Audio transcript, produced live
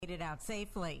made it out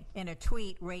safely. In a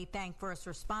tweet, Ray thanked first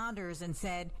responders and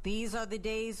said, "These are the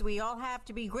days we all have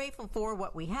to be grateful for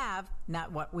what we have,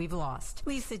 not what we've lost."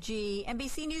 Lisa G.,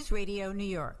 NBC News Radio, New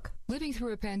York. Living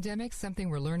through a pandemic, something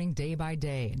we're learning day by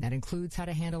day, and that includes how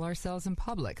to handle ourselves in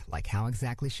public, like how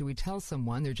exactly should we tell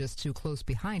someone they're just too close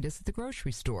behind us at the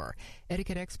grocery store.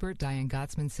 Etiquette expert Diane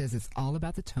Gottsman says it's all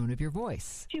about the tone of your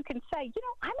voice. You can say,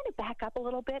 I'm going to back up a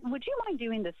little bit, and would you mind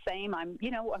doing the same? I'm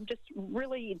just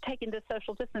really taking this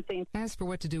social distancing. As for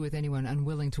what to do with anyone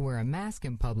unwilling to wear a mask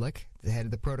in public, the head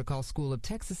of the Protocol School of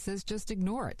Texas says just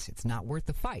ignore it. It's not worth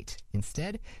the fight.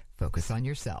 Instead, focus on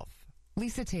yourself.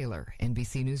 Lisa Taylor,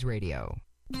 NBC News Radio.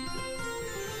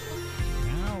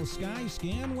 Now, Sky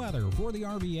Scan weather for the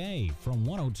RVA from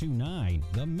 102.9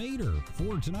 The Mater.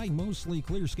 For tonight, mostly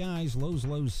clear skies, lows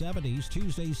 70s.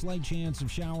 Tuesday, slight chance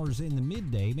of showers in the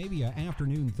midday, maybe an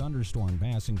afternoon thunderstorm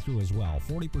passing through as well.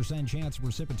 40% chance of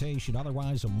precipitation,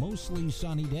 otherwise a mostly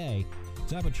sunny day.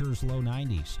 Temperatures low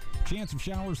 90s. Chance of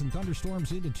showers and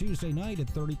thunderstorms into Tuesday night at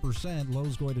 30%.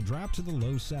 Lows going to drop to the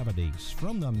low 70s.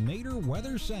 From the Mater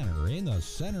Weather Center in the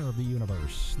center of the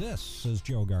universe, this is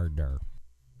Joe Gardner.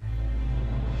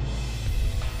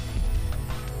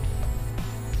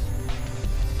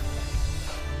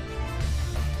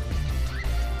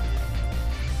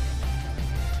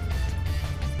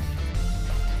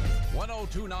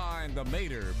 The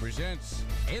Mater presents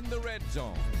In the Red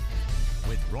Zone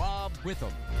with Rob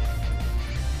Witham.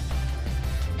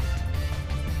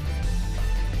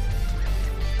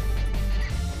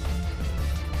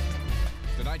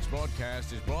 Tonight's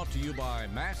broadcast is brought to you by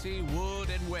Massey, Wood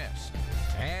 & West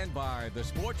and by the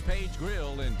Sports Page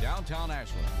Grill in downtown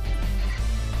Ashland.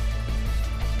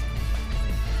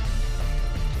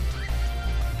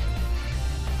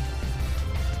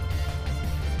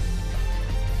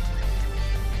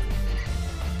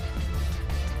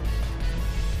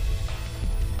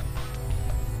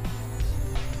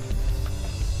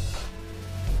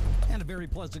 Very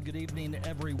pleasant good evening,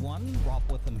 everyone. Rob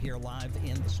Witham here live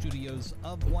in the studios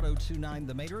of 102.9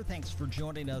 The Mater. Thanks for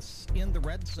joining us in the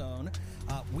Red Zone.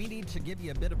 We need to give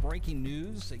you a bit of breaking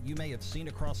news that you may have seen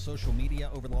across social media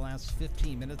over the last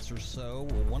 15 minutes or so.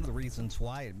 Well, one of the reasons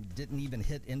why it didn't even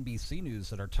hit NBC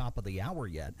News at our top of the hour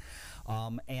yet.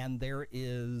 And there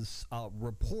is a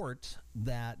report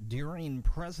that during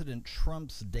President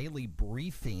Trump's daily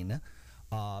briefing,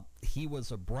 he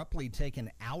was abruptly taken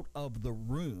out of the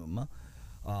room.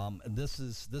 This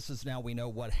is now we know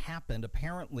what happened.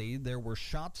 Apparently, there were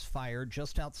shots fired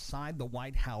just outside the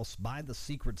White House by the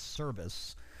Secret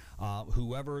Service.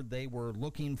 Whoever they were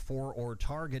looking for or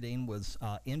targeting was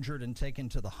injured and taken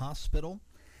to the hospital.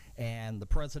 And the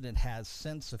president has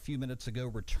since, a few minutes ago,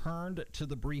 returned to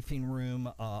the briefing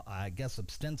room, I guess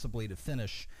ostensibly to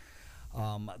finish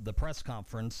the press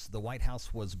conference. The White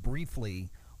House was briefly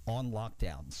on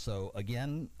lockdown. So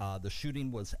again, the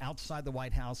shooting was outside the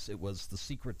White House. It was the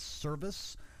Secret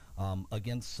Service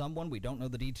against someone. We don't know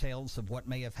the details of what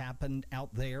may have happened out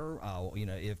there,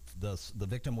 if the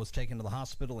victim was taken to the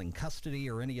hospital in custody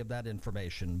or any of that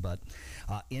information. But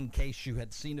in case you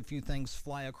had seen a few things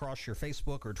fly across your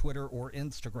Facebook or Twitter or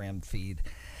Instagram feed,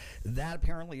 that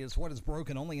apparently is what has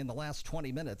broken only in the last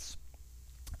 20 minutes.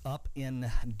 Up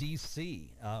in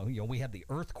D.C., we had the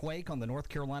earthquake on the North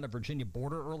Carolina-Virginia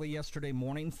border early yesterday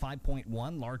morning,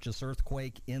 5.1, largest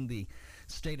earthquake in the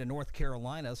state of North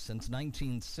Carolina since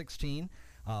 1916.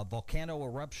 Volcano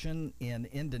eruption in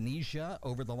Indonesia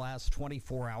over the last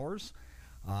 24 hours.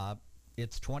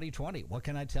 It's 2020. What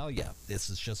can I tell you? This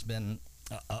has just been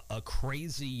a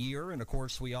crazy year, and of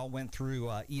course we all went through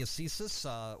Isis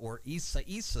or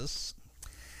Isis.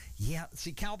 Yeah,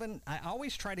 see, Calvin, I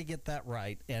always try to get that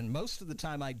right, and most of the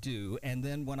time I do, and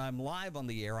then when I'm live on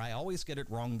the air, I always get it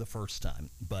wrong the first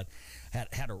time. But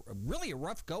had a really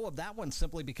rough go of that one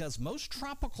simply because most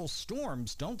tropical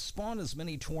storms don't spawn as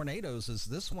many tornadoes as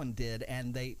this one did,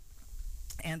 and they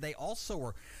also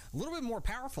are a little bit more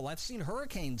powerful. I've seen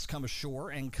hurricanes come ashore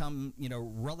and come,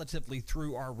 relatively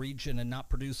through our region and not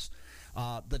produce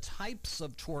the types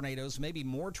of tornadoes, maybe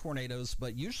more tornadoes,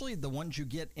 but usually the ones you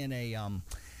get in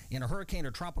a hurricane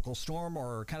or tropical storm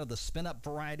or kind of the spin-up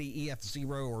variety,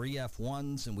 EF0 or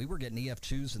EF1s, and we were getting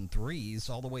EF2s and 3s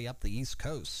all the way up the East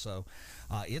Coast. So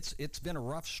it's been a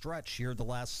rough stretch here the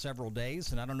last several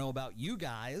days, and I don't know about you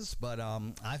guys, but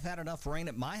I've had enough rain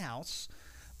at my house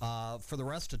for the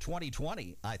rest of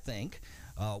 2020, I think,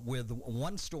 with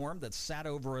one storm that sat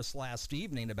over us last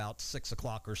evening about 6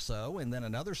 o'clock or so, and then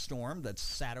another storm that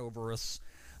sat over us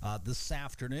this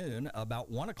afternoon about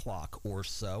 1 o'clock or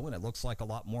so, and it looks like a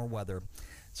lot more weather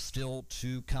still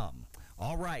to come.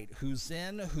 All right, who's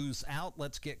in, who's out?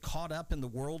 Let's get caught up in the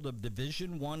world of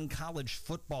Division I college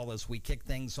football as we kick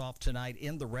things off tonight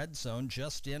in the Red Zone.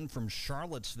 Just in from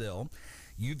Charlottesville,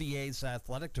 UVA's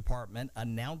athletic department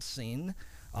announcing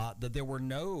that there were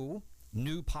no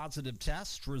new positive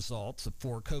test results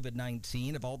for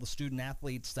COVID-19 of all the student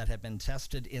athletes that have been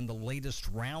tested in the latest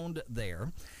round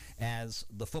there, as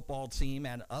the football team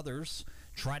and others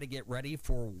try to get ready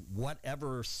for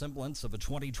whatever semblance of a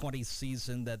 2020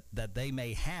 season that they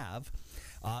may have.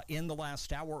 In the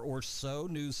last hour or so,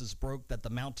 news has broke that the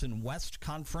Mountain West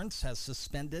Conference has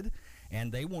suspended,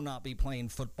 and they will not be playing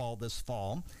football this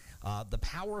fall. The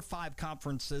Power 5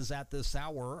 conferences at this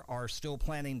hour are still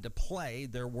planning to play.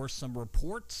 There were some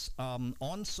reports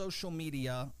on social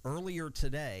media earlier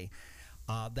today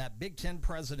that Big Ten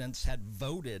presidents had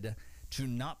voted to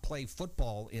not play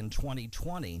football in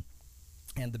 2020.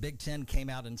 And the Big Ten came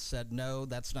out and said, no,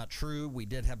 that's not true. We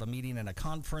did have a meeting and a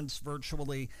conference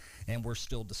virtually, and we're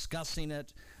still discussing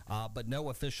it, but no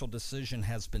official decision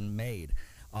has been made.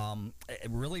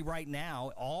 Really right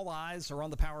now, all eyes are on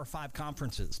the Power 5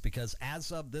 conferences, because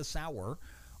as of this hour,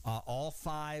 all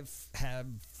five have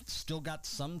still got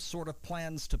some sort of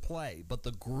plans to play, but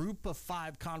the group of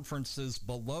 5 conferences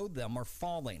below them are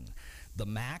falling. The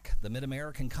MAC, the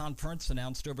Mid-American Conference,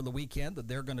 announced over the weekend that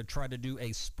they're going to try to do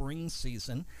a spring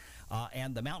season.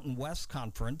 And the Mountain West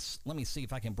Conference, let me see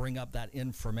if I can bring up that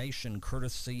information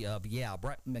courtesy of,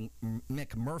 Brett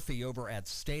McMurphy over at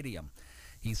Stadium.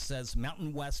 He says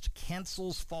Mountain West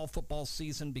cancels fall football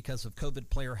season because of COVID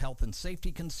player health and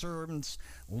safety concerns.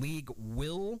 League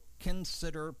will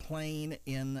consider playing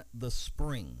in the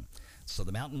spring. So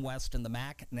the Mountain West and the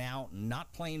MAC now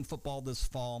not playing football this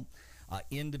fall.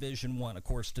 In Division I. Of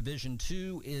course, Division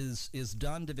II is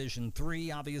done. Division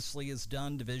III obviously is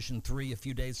done. Division III a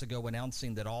few days ago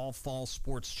announcing that all fall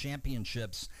sports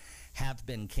championships have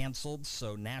been canceled.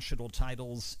 So national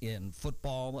titles in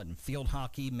football and field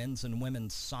hockey, men's and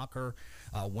women's soccer,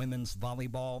 women's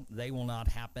volleyball, they will not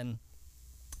happen.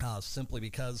 Simply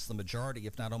because the majority,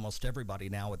 if not almost everybody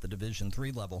now at the Division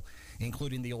III level,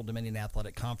 including the Old Dominion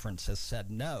Athletic Conference, has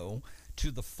said no to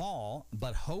the fall,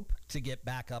 but hope to get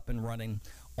back up and running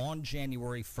on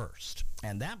January 1st.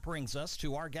 And that brings us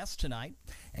to our guest tonight.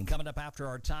 And coming up after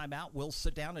our timeout, we'll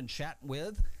sit down and chat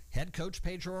with head coach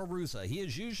Pedro Arruza. He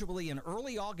is usually an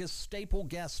early August staple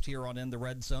guest here on In the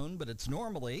Red Zone, but it's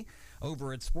normally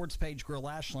over at Sports Page Grill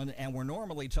Ashland, and we're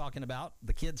normally talking about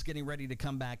the kids getting ready to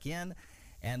come back in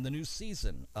and the new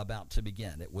season about to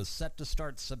begin. It was set to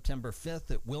start September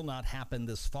 5th. It will not happen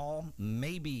this fall.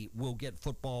 Maybe we'll get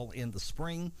football in the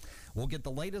spring. We'll get the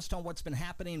latest on what's been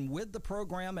happening with the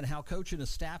program and how coach and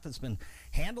his staff has been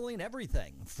handling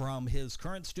everything from his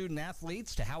current student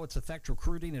athletes to how it's affect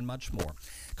recruiting and much more.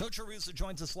 Coach Arruza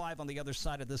joins us live on the other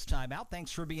side of this timeout.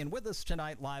 Thanks for being with us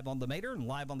tonight, live on the Mater and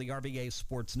live on the RVA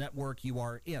Sports Network. You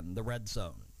are in the Red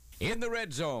Zone. In the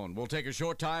Red Zone, we'll take a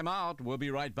short time out. We'll be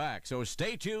right back, so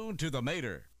stay tuned to the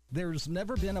Mater. There's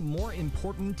never been a more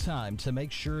important time to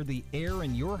make sure the air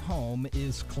in your home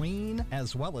is clean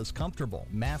as well as comfortable.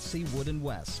 Massey Wood &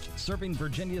 West, serving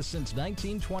Virginia since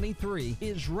 1923,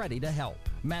 is ready to help.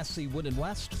 Massey Wood &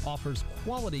 West offers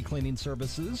quality cleaning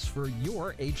services for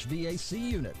your HVAC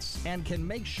units and can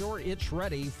make sure it's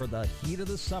ready for the heat of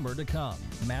the summer to come.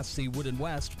 Massey Wood &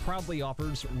 West proudly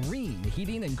offers Rheem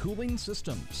heating and cooling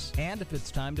systems. And if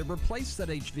it's time to replace that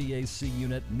HVAC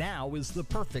unit, now is the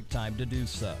perfect time to do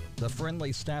so. The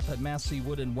friendly staff at Massey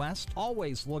Wood & West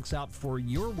always looks out for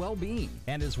your well-being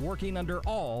and is working under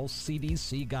all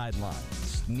CDC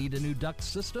guidelines. Need a new duct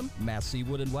system? Massey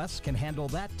Wood & West can handle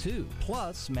that too.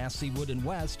 Plus, Massey Wood &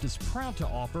 West is proud to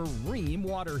offer Rheem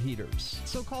water heaters.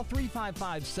 So call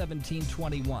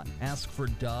 355-1721. Ask for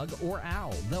Doug or Al.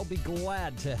 They'll be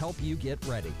glad to help you get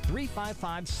ready.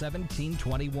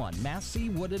 355-1721. Massey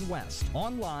Wood & West.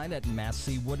 Online at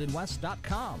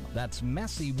masseywoodandwest.com. That's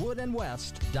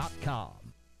masseywoodandwest.com.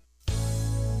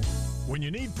 When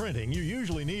you need printing, you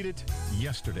usually need it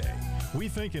yesterday. We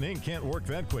Think in Ink can't work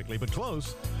that quickly, but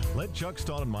close. Let Chuck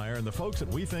Staudenmeyer and the folks at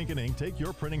We Think in Ink take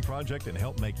your printing project and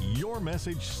help make your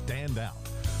message stand out.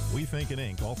 We Think in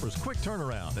Ink offers quick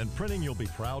turnaround and printing you'll be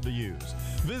proud to use.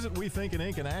 Visit We Think in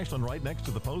Ink in Ashland right next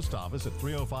to the post office at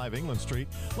 305 England Street.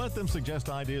 Let them suggest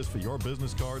ideas for your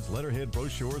business cards, letterhead,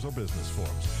 brochures, or business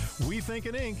forms. We Think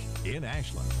in Ink in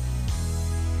Ashland.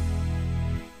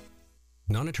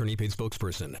 Non-attorney paid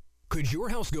spokesperson. Could your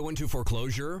house go into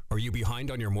foreclosure? Are you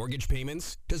behind on your mortgage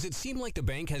payments? Does it seem like the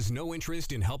bank has no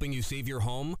interest in helping you save your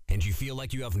home and you feel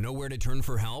like you have nowhere to turn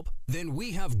for help? Then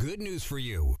we have good news for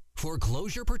you.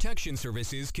 Foreclosure Protection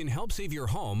Services can help save your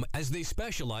home as they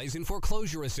specialize in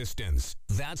foreclosure assistance.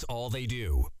 That's all they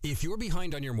do. If you're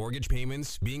behind on your mortgage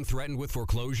payments, being threatened with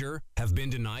foreclosure, have been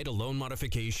denied a loan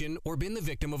modification, or been the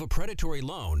victim of a predatory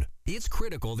loan, it's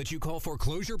critical that you call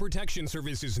Foreclosure Protection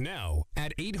Services now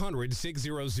at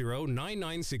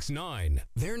 800-600-9969.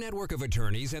 Their network of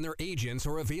attorneys and their agents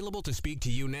are available to speak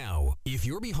to you now. If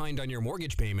you're behind on your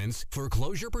mortgage payments,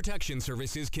 Foreclosure Protection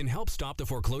Services can help stop the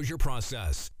foreclosure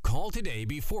process. Call today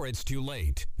before it's too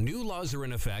late. New laws are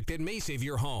in effect that may save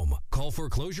your home. Call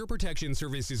Foreclosure Protection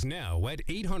Services now at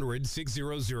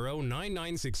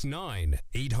 800-600-9969.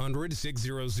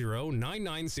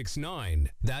 800-600-9969.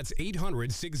 That's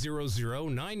 800-600-9969.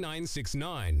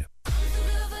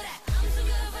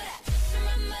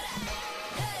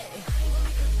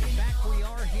 Back we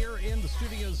are here in the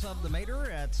studios of the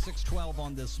Mater at 6:12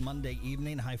 on this Monday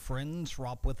evening. Hi, friends.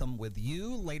 Rob Witham with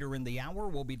you. Later in the hour,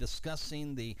 we'll be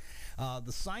discussing the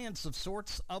science of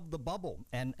sorts of the bubble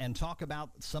and talk about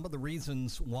some of the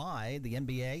reasons why the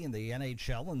NBA and the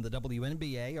NHL and the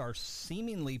WNBA are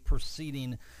seemingly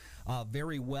proceeding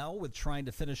very well with trying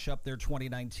to finish up their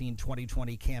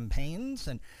 2019-2020 campaigns,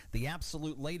 and the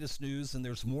absolute latest news, and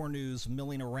there's more news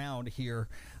milling around here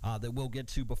that we'll get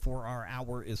to before our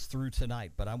hour is through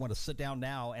tonight. But I want to sit down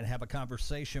now and have a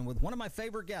conversation with one of my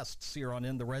favorite guests here on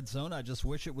In the Red Zone. I just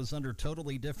wish it was under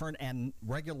totally different and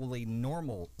regularly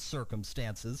normal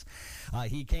circumstances.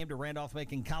 He came to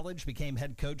Randolph-Macon College, became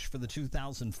head coach for the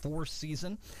 2004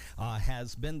 season,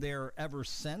 has been there ever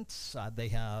since. They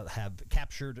have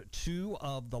captured 2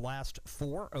 of the last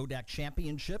 4 ODAC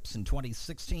championships in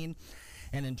 2016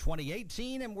 and in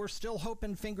 2018, and we're still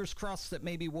hoping, fingers crossed, that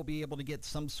maybe we'll be able to get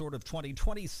some sort of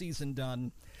 2020 season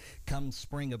done come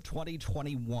spring of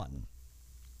 2021.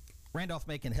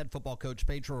 Randolph-Macon head football coach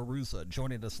Pedro Arruza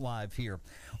joining us live here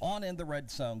on In the Red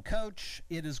Zone. Coach,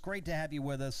 it is great to have you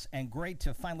with us and great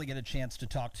to finally get a chance to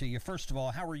talk to you. First of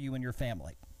all, how are you and your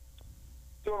family?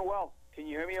 Doing well. Can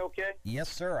you hear me okay? Yes,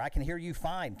 sir. I can hear you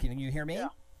fine. Can you hear me?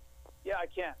 Yeah, I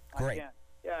can. Great. I can.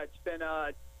 Yeah, it's been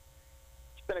a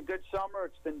good summer.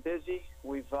 It's been busy.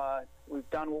 We've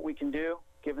done what we can do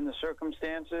given the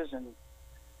circumstances, and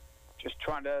just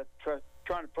trying to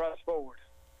press forward.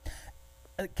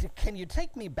 Can you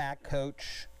take me back,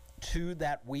 Coach, to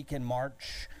that week in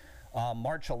March?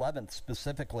 March 11th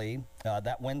specifically,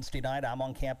 that Wednesday night, I'm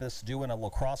on campus doing a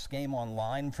lacrosse game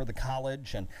online for the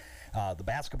college, and the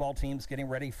basketball team's getting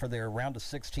ready for their round of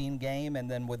 16 game,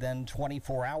 and then within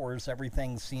 24 hours,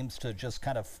 everything seems to just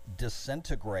kind of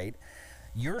disintegrate.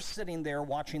 You're sitting there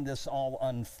watching this all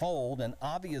unfold, and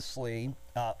obviously,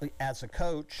 as a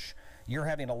coach, you're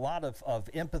having a lot of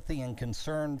empathy and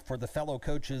concern for the fellow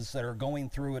coaches that are going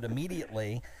through it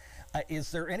immediately.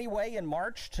 Is there any way in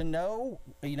March to know,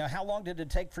 how long did it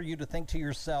take for you to think to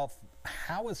yourself,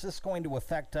 how is this going to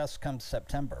affect us come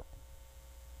September?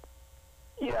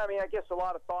 Yeah, I guess a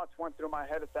lot of thoughts went through my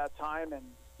head at that time, and,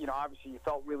 obviously you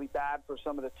felt really bad for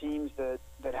some of the teams that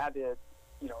had to,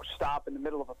 stop in the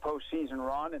middle of a postseason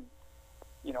run, and,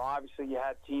 obviously you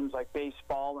had teams like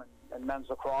baseball and men's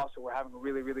lacrosse who were having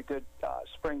really, really good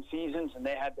spring seasons, and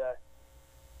they had to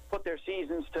put their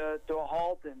seasons to a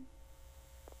halt, and,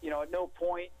 at no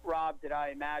point, Rob, did I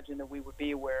imagine that we would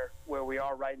be where we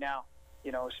are right now,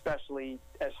 especially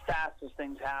as fast as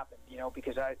things happen,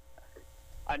 because I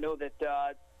know that,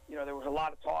 there was a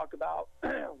lot of talk about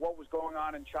what was going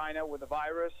on in China with the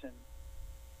virus, and,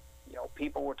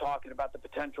 people were talking about the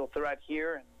potential threat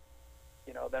here, and,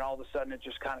 then all of a sudden it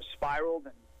just kind of spiraled,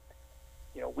 and,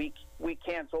 we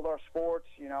canceled our sports,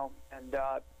 and,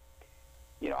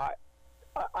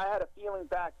 I had a feeling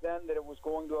back then that it was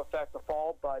going to affect the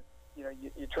fall, but,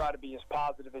 you try to be as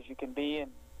positive as you can be,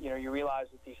 and, you realize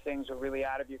that these things are really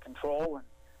out of your control, and,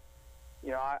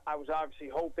 I was obviously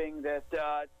hoping that,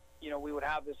 we would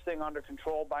have this thing under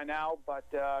control by now, but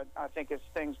I think as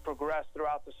things progressed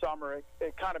throughout the summer, it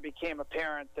kind of became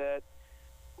apparent that,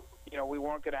 we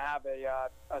weren't going to have a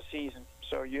season.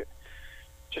 So you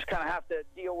just kind of have to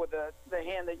deal with the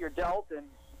hand that you're dealt, and,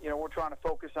 we're trying to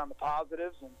focus on the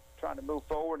positives and trying to move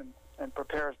forward and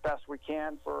prepare as best we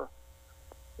can for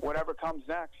whatever comes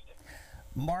next.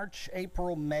 March,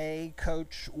 April, May,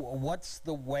 Coach, what's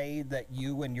the way that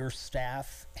you and your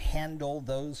staff handle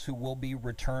those who will be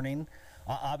returning?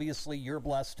 Obviously, you're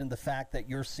blessed in the fact that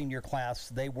your senior class,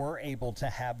 they were able to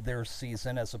have their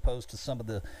season as opposed to some of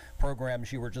the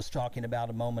programs you were just talking about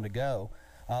a moment ago.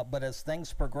 But as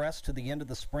things progressed to the end of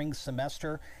the spring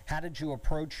semester, how did you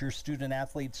approach your student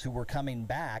athletes who were coming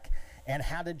back, and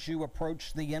how did you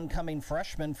approach the incoming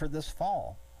freshmen for this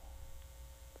fall?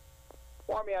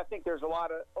 Well, I mean, I think there's a lot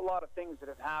of things that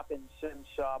have happened since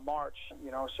March.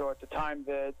 So at the time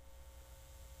that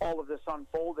all of this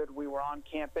unfolded, we were on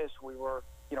campus. We were,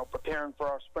 preparing for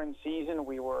our spring season.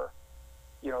 We were,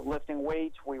 lifting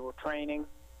weights. We were training.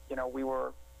 We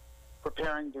were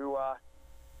preparing to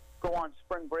go on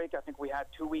spring break. I think we had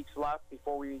 2 weeks left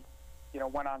before we,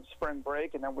 went on spring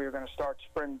break, and then we were going to start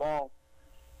spring ball.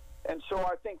 And so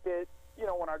I think that,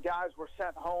 when our guys were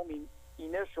sent home,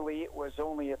 initially it was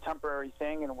only a temporary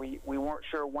thing, and we weren't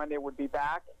sure when they would be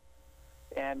back.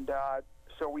 And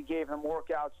so we gave them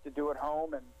workouts to do at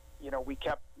home, and, we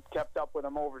kept up with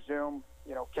them over Zoom,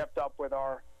 kept up with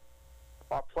our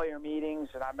player meetings,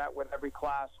 and I met with every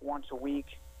class once a week,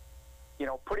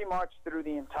 pretty much through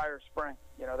the entire spring.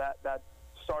 That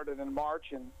started in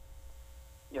March and,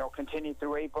 continued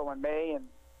through April and May, and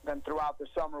then throughout the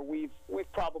summer, we've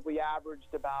probably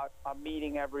averaged about a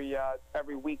meeting every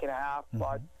week and a half. Mm-hmm.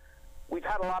 But we've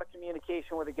had a lot of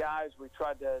communication with the guys. We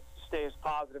tried to stay as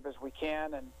positive as we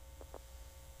can, and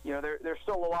there's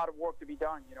still a lot of work to be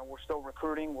done. We're still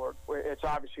recruiting. It's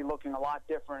obviously looking a lot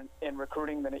different in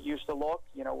recruiting than it used to look.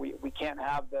 We can't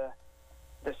have the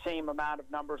same amount of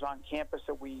numbers on campus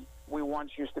that we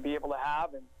once used to be able to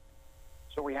have, and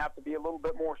so we have to be a little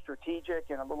bit more strategic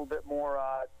and a little bit more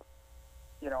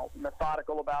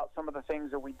methodical about some of the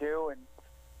things that we do. And,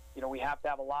 we have to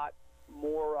have a lot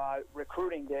more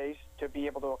recruiting days to be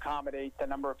able to accommodate the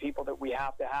number of people that we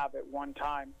have to have at one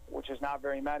time, which is not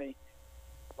very many.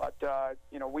 But,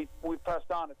 we've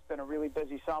pressed on. It's been a really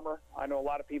busy summer. I know a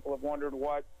lot of people have wondered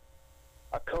what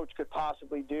a coach could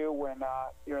possibly do when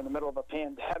you're in the middle of a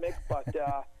pandemic. But,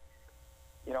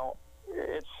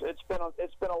 it's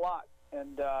been a lot.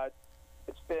 And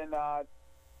it's been, I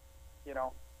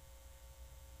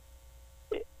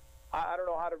don't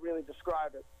know how to really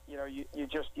describe it.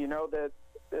 You know that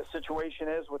the situation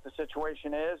is what the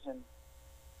situation is, and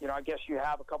I guess you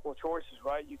have a couple of choices,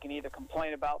 right? You can either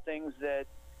complain about things that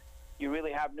you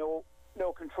really have no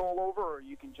control over, or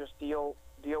you can just deal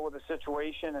with the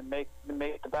situation and make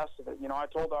the best of it. I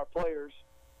told our players,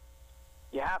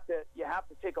 you have to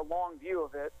take a long view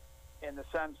of it, in the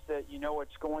sense that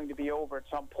it's going to be over at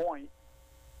some point,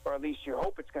 or at least you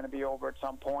hope it's going to be over at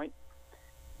some point,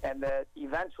 and that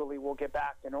eventually we'll get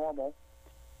back to normal.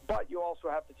 But you also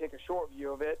have to take a short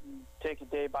view of it and take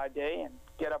it day by day and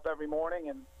get up every morning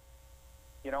and,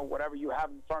 whatever you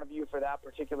have in front of you for that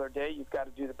particular day, you've got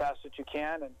to do the best that you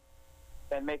can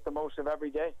and make the most of every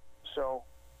day. So,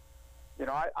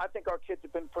 I think our kids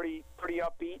have been pretty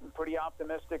upbeat and pretty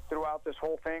optimistic throughout this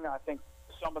whole thing. I think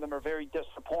some of them are very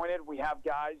disappointed. We have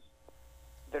guys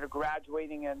that are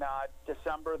graduating in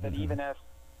December that even if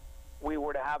we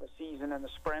were to have a season in the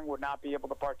spring, would not be able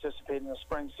to participate in the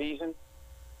spring season.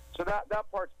 So that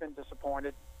part's been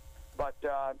disappointed. But,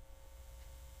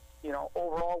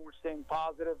 overall we're staying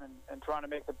positive and trying to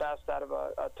make the best out of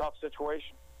a tough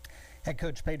situation. Head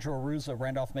coach Pedro Arruza,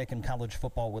 Randolph-Macon College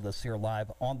football, with us here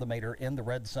live on the Mater in the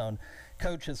Red Zone.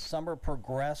 Coach, as summer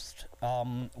progressed,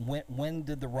 when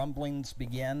did the rumblings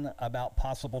begin about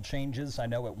possible changes? I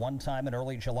know at one time in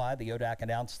early July, the ODAC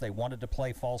announced they wanted to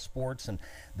play fall sports, and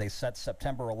they set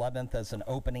September 11th as an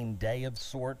opening day of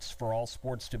sorts for all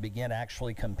sports to begin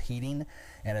actually competing.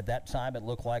 And at that time, it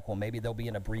looked like, well, maybe there'll be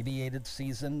an abbreviated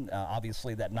season.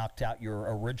 Obviously, that knocked out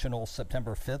your original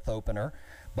September 5th opener.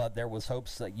 But there was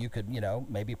hopes that you could,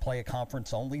 maybe play a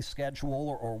conference-only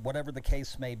schedule or whatever the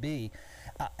case may be.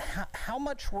 How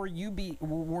much were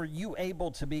you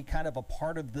able to be kind of a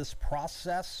part of this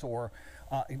process, or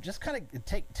just kind of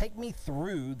take me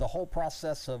through the whole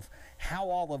process of how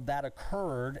all of that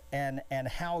occurred and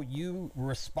how you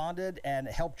responded and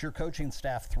helped your coaching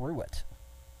staff through it?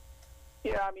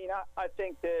 Yeah, I mean, I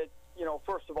think that,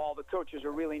 first of all, the coaches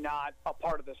are really not a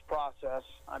part of this process.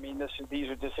 I mean, these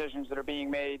are decisions that are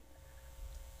being made,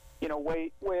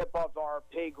 way above our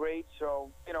pay grade.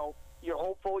 So, you're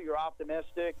hopeful, you're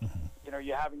optimistic,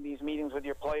 you're having these meetings with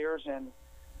your players, and,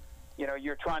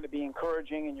 you're trying to be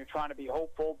encouraging and you're trying to be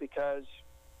hopeful because,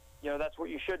 that's what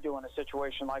you should do in a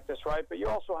situation like this, right? But you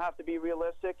also have to be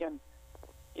realistic and,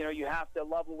 you have to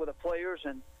level with the players.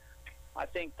 And I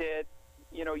think that,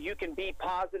 you can be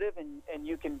positive and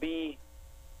you can be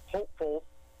hopeful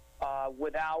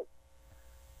without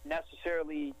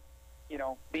necessarily,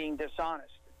 being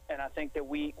dishonest. And I think that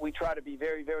we try to be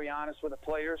very, very honest with the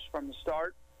players from the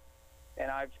start. And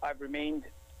I've remained,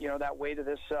 that way to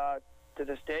this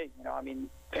day. I mean,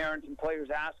 parents and players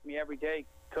ask me every day,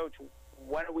 Coach,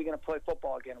 when are we going to play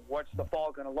football again? What's the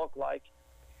fall going to look like?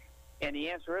 And the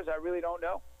answer is, I really don't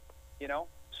know.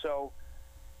 So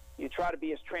you try to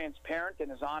be as transparent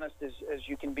and as honest as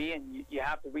you can be, and you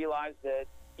have to realize that,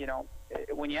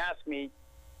 when you ask me,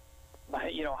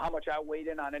 how much I weighed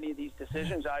in on any of these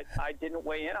decisions. I didn't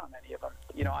weigh in on any of them.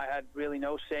 I had really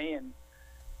no say in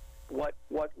what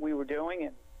we were doing,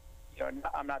 and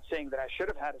I'm not saying that I should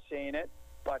have had a say in it,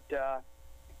 but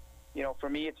for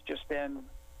me, it's just been,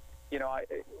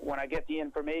 when I get the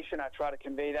information, I try to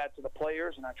convey that to the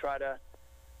players, and I try to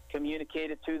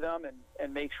communicate it to them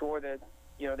and make sure that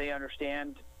they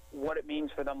understand what it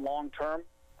means for them long term.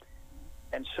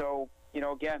 And so,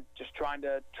 again, just trying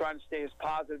to stay as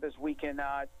positive as we can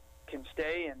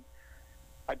stay. And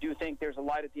I do think there's a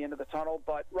light at the end of the tunnel.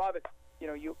 But Robert,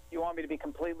 you want me to be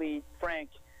completely frank.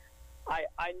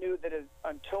 I knew that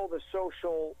until the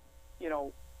social,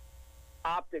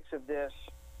 optics of this,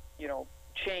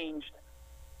 changed,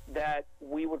 that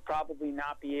we would probably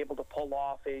not be able to pull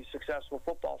off a successful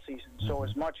football season. Mm-hmm. So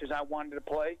as much as I wanted to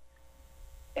play,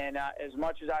 and as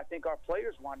much as I think our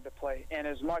players wanted to play, and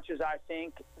as much as I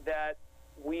think that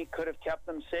we could have kept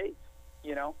them safe,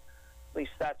 at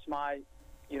least that's my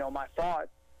thought.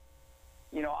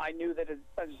 I knew that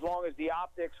as long as the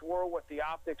optics were what the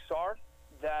optics are,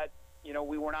 that,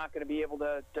 we were not going to be able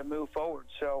to move forward.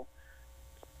 So,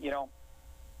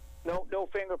 no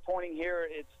finger pointing here.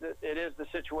 It is the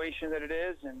situation that it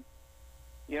is, and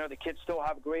the kids still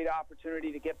have a great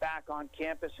opportunity to get back on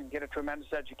campus and get a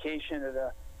tremendous education at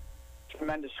a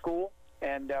tremendous school,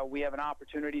 and we have an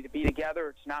opportunity to be together.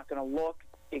 It's not going to look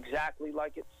exactly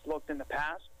like it's looked in the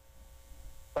past,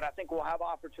 but I think we'll have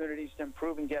opportunities to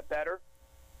improve and get better,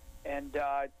 and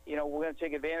we're going to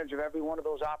take advantage of every one of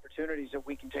those opportunities that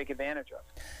we can take advantage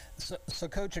of. So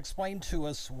Coach, explain to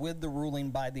us, with the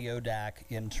ruling by the ODAC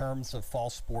in terms of fall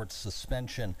sports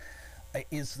suspension,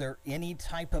 is there any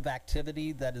type of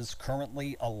activity that is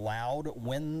currently allowed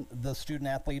when the student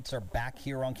athletes are back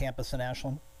here on campus in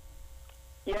Ashland?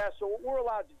 Yeah, so what we're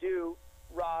allowed to do,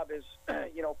 Rob, is,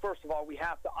 first of all, we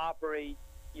have to operate,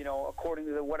 according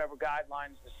to whatever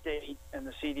guidelines the state and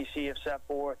the CDC have set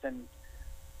forth, and,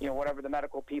 whatever the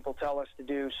medical people tell us to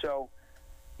do. So,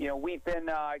 we've been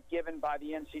given by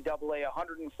the NCAA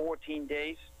 114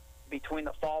 days between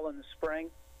the fall and the spring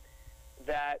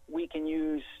that we can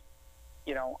use,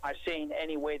 I say in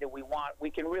any way that we want. We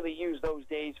can really use those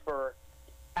days for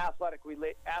athletically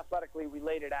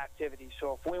related activities.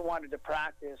 So if we wanted to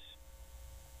practice,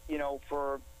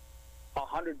 for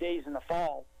 100 days in the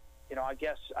fall, I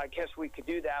guess we could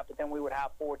do that, but then we would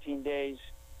have 14 days,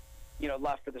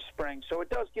 left for the spring. So it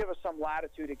does give us some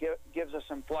latitude. It gives us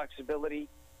some flexibility.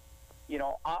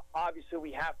 Obviously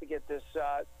we have to get this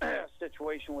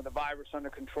situation with the virus under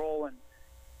control, and,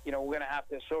 we're going to have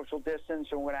to social distance,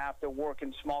 and we're going to have to work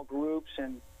in small groups,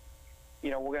 and, we're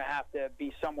going to have to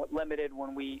be somewhat limited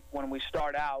when we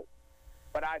start out.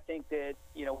 But I think that,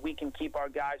 we can keep our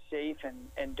guys safe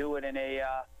and do it in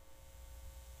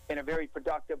a very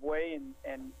productive way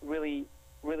and really,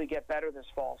 really get better this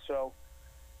fall. So,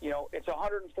 it's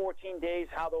 114 days.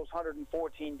 How those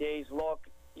 114 days look,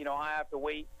 I have to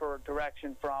wait for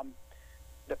direction from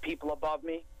the people above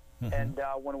me. Mm-hmm. And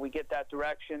when we get that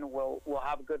direction, we'll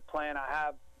have a good plan. I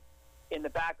have in the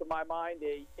back of my mind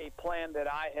a plan that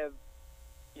I have,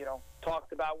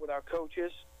 talked about with our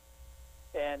coaches,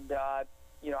 and I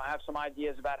have some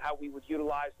ideas about how we would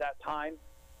utilize that time.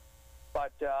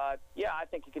 But I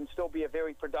think it can still be a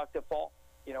very productive fall.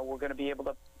 We're going to be able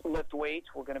to lift weights.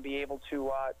 We're going to be able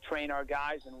to train our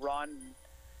guys and run,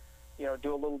 and,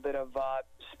 do a little bit of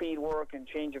speed work and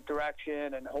change of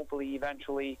direction, and hopefully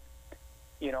eventually,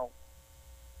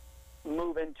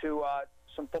 move into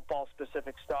some football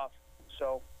specific stuff.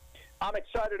 So I'm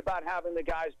excited about having the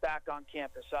guys back on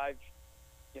campus. I've,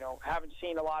 haven't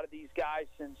seen a lot of these guys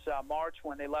since March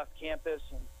when they left campus,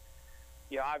 and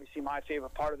obviously my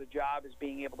favorite part of the job is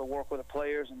being able to work with the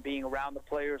players and being around the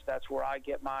players. That's where I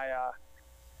get my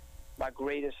my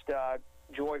greatest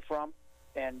joy from.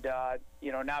 And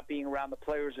not being around the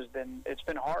players it's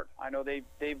been hard. I know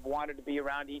they've wanted to be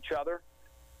around each other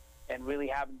and really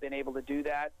haven't been able to do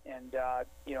that. And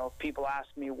if people ask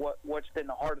me what's been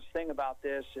the hardest thing about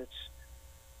this,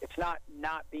 it's not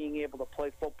being able to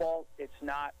play football. It's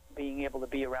not being able to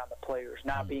be around the players,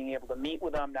 not being able to meet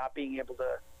with them, not being able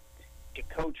to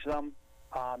coach them,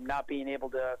 not being able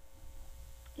to,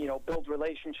 build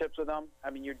relationships with them. I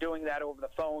mean, you're doing that over the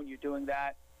phone, you're doing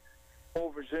that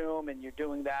over Zoom, and you're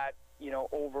doing that,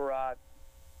 over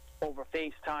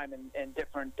FaceTime and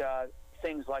different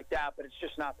things like that, but it's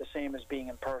just not the same as being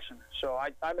in person. So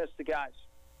I miss the guys.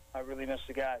 I really miss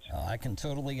the guys. I can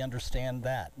totally understand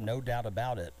that, no doubt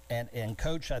about it. And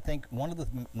Coach, I think one of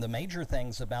the major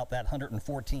things about that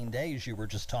 114 days you were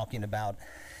just talking about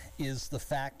is the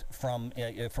fact from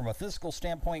a physical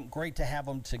standpoint, great to have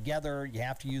them together. You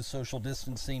have to use social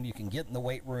distancing. You can get in the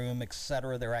weight room,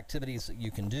 etc. There are activities that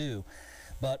you can do.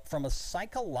 But from a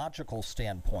psychological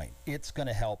standpoint, it's going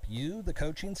to help you, the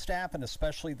coaching staff, and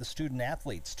especially the student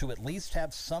athletes to at least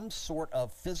have some sort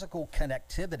of physical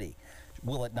connectivity.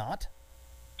 Will it not?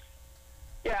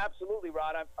 Yeah, absolutely,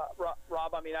 Rob.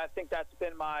 I mean, I think that's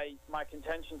been my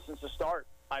contention since the start.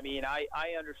 I mean, I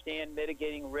understand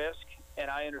mitigating risk,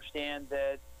 and I understand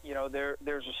that, you know,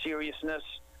 there's a seriousness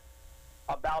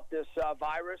about this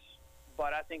virus,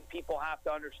 but I think people have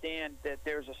to understand that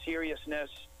there's a seriousness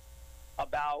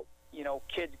about, you know,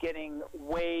 kids getting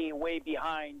way, way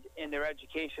behind in their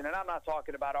education. And I'm not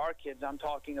talking about our kids. I'm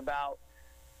talking about,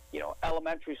 you know,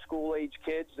 elementary school age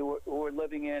kids who are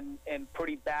living in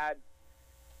pretty bad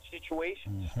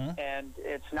situations. Mm-hmm. And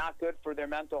it's not good for their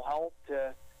mental health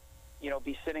to, you know,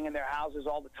 be sitting in their houses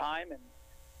all the time. And,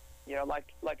 you know,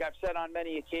 like I've said on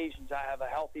many occasions, I have a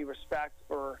healthy respect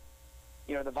for,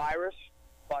 you know, the virus,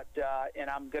 but and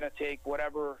I'm going to take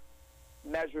whatever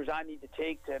measures I need to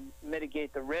take to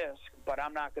mitigate the risk, but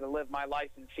I'm not going to live my life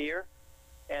in fear.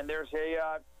 And there's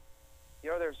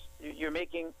you're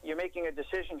making a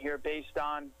decision here based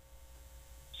on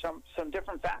some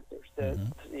different factors that,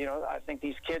 mm-hmm. you know, I think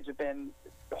these kids have been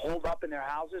holed up in their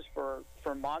houses for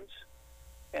months,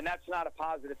 and that's not a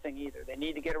positive thing either. They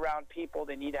need to get around people.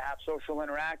 They need to have social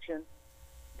interaction.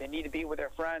 They need to be with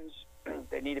their friends.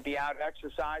 They need to be out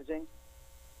exercising.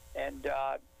 And,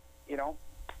 you know,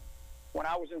 when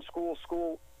I was in school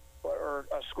or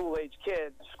a school-age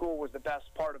kid, school was the best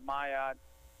part of my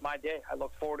day. I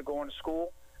look forward to going to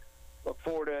school, look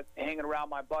forward to hanging around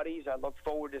my buddies. I look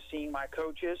forward to seeing my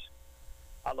coaches.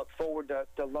 I look forward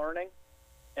to learning.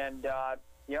 And,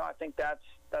 you know, I think that's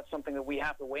something that we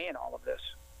have to weigh in all of this.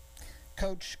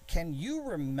 Coach, can you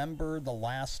remember the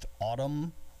last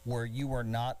autumn where you were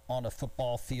not on a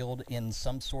football field in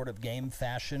some sort of game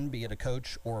fashion, be it a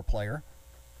coach or a player?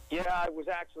 Yeah, I was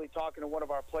actually talking to one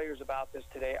of our players about this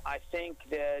today. I think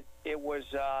that it was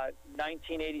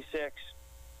 1986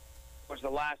 was the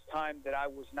last time that I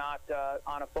was not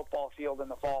on a football field in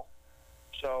the fall.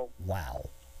 So, wow.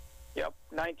 Yep,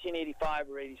 1985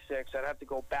 or 86. I'd have to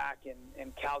go back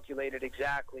and calculate it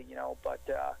exactly, you know, but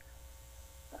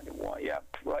yeah,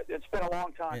 right. It's been a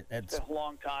long time. It's been a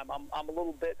long time.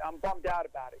 I'm bummed out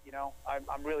about it, you know.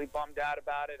 I'm really bummed out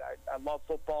about it. I love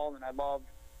football, and I love,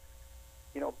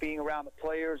 you know, being around the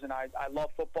players, and I love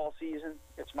football season.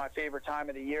 It's my favorite time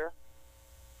of the year.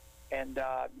 And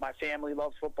my family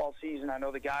loves football season. I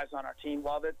know the guys on our team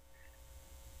love it.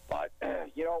 But,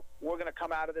 you know, we're going to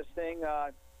come out of this thing,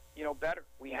 you know, better.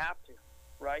 We have to,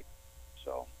 right?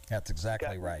 So that's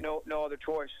exactly right. No other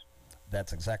choice.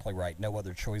 That's exactly right. No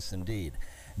other choice indeed.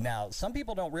 Now, some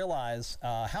people don't realize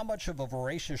how much of a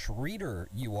voracious reader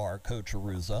you are, Coach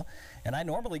Arruza. And I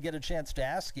normally get a chance to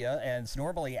ask you, and it's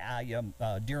normally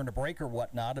during a break or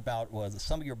whatnot, about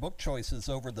some of your book choices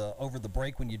over the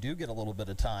break when you do get a little bit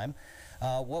of time.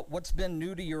 What's been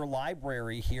new to your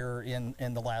library here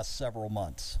in the last several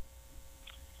months?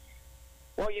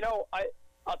 Well, you know,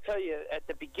 I'll tell you, at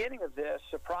the beginning of this,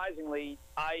 surprisingly,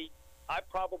 I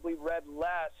probably read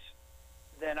less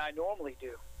than I normally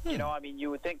do. You know, I mean,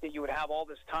 you would think that you would have all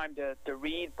this time to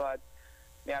read, but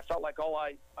I I felt like all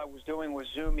I was doing was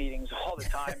Zoom meetings all the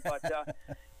time. But,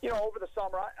 you know, over the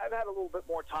summer, I've had a little bit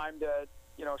more time to,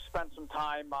 you know, spend some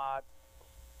time,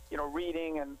 you know,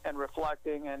 reading and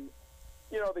reflecting. And,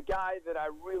 you know, the guy that I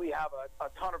really have a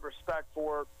ton of respect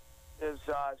for is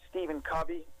Stephen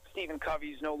Covey. Stephen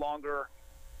Covey's no longer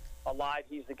alive.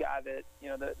 He's the guy that, you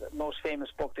know, the most famous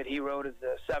book that he wrote is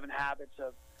The 7 Habits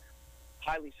of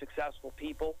Highly Successful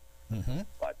People. Mm-hmm.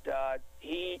 But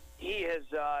he has,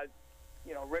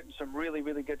 you know, written some really,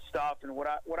 really good stuff. And what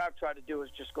I've tried to do is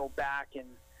just go back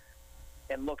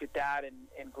and look at that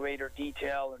in greater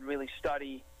detail and really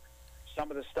study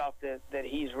some of the stuff that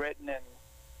he's written. And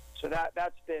so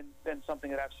that's been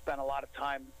something that I've spent a lot of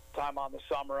time on this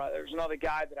summer. There's another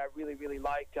guy that I really, really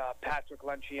like, Patrick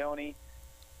Lencioni.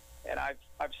 And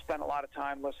I've spent a lot of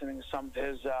time listening to some of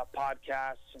his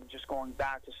podcasts and just going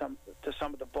back to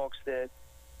some of the books that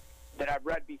I've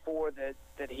read before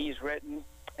that he's written.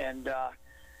 And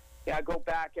yeah, I go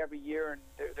back every year, and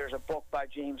there's a book by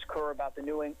James Kerr about the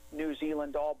New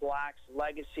Zealand All Blacks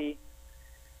legacy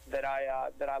that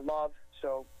I love.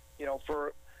 So, you know,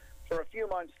 for a few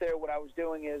months there, what I was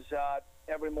doing is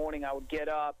every morning I would get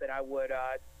up and I would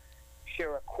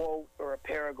share a quote or a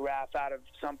paragraph out of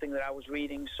something that I was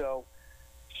reading. So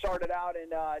started out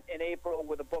in April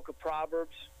with a book of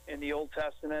Proverbs in the Old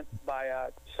Testament by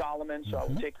Solomon. So I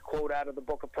would take a quote out of the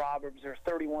book of Proverbs. There's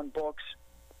 31 books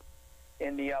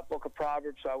in the book of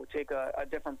Proverbs. So I would take a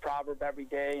different proverb every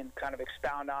day and kind of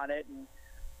expound on it and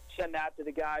send that to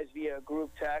the guys via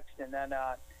group text. And then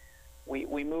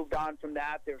we moved on from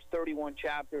that. There's 31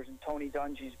 chapters in Tony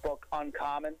Dungy's book,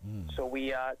 Uncommon. So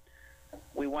we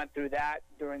went through that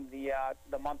during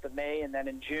the month of May. And then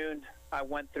in June, I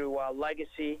went through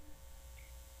Legacy.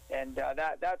 And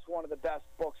that's one of the best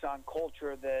books on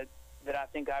culture that I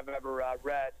think I've ever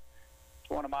read. It's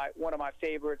one of my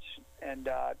favorites, and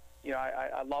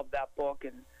I love that book.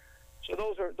 And so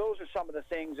those are some of the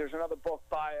things. There's another book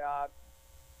by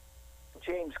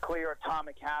James Clear,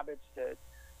 Atomic Habits, that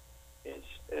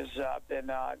has been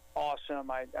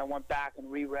awesome. I went back and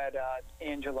reread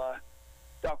Angela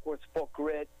Duckworth's book,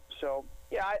 Grit. So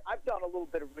yeah, I've done a little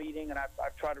bit of reading, and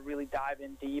I've tried to really dive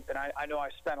in deep. And I know I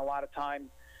spent a lot of time,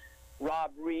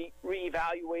 Rob,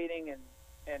 reevaluating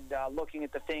and looking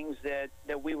at the things that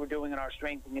we were doing in our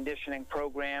strength and conditioning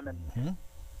program, and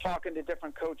talking to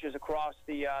different coaches across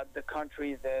the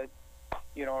country that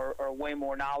are way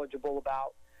more knowledgeable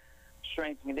about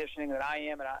strength and conditioning than I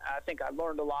am. And I think I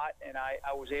learned a lot, and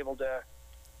I was able to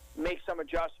make some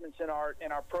adjustments in our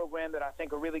program that I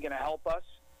think are really going to help us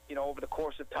over the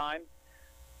course of time.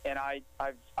 And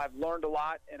I've learned a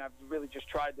lot, and I've really just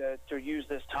tried to use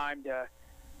this time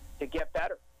to get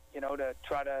better, to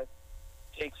try to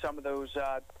take some of those,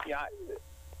 I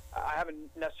haven't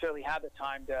necessarily had the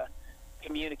time to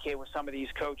communicate with some of these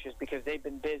coaches because they've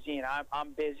been busy and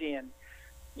I'm busy. And,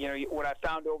 what I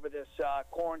found over this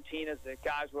quarantine is that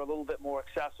guys were a little bit more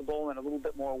accessible and a little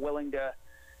bit more willing to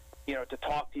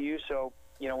talk to you. So,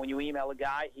 when you email a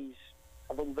guy, he's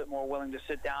a little bit more willing to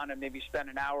sit down and maybe spend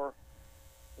an hour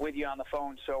with you on the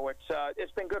phone. So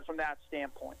it's been good from that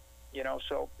standpoint.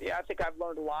 So yeah, I think I've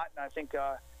learned a lot, and I think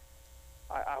I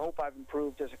hope I've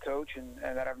improved as a coach, and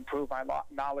that I've improved my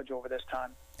knowledge over this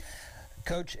time.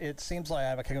 Coach, it seems like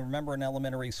I can remember an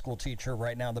elementary school teacher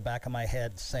right now in the back of my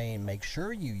head saying, make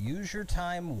sure you use your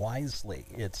time wisely.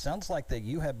 It sounds like that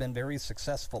you have been very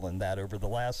successful in that over the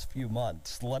last few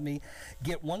months. Let me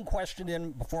get one question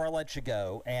in before I let you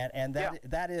go, and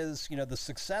that is, the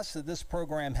success that this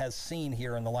program has seen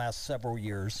here in the last several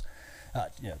years.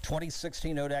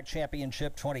 2016 ODAC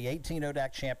Championship, 2018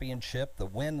 ODAC Championship, the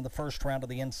win in the first round of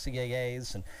the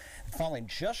NCAAs, and falling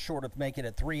just short of making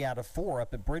it 3 out of 4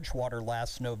 up at Bridgewater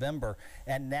last November.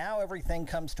 And now everything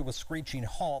comes to a screeching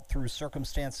halt through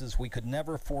circumstances we could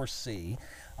never foresee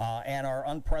and are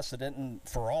unprecedented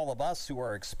for all of us who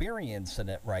are experiencing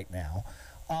it right now.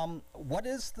 What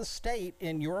is the state,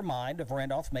 in your mind, of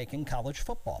Randolph-Macon college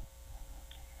football?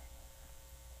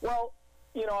 Well,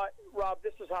 Rob,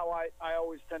 this is how I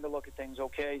always tend to look at things,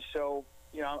 okay? So,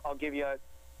 I'll give you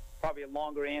probably a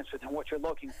longer answer than what you're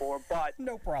looking for, but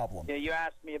no problem. You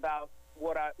asked me about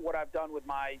what I've done with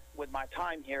my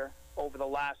time here over the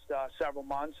last several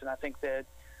months, and I think that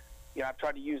I've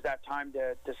tried to use that time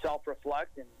to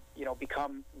self-reflect and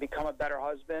become a better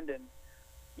husband and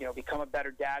become a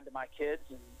better dad to my kids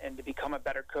and to become a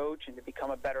better coach and to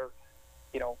become a better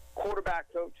quarterback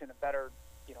coach and a better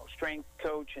strength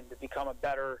coach and to become a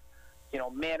better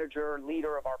manager,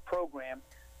 leader of our program.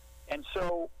 And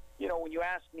so when you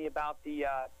ask me about the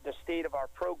state of our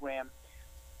program,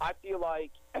 I feel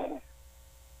like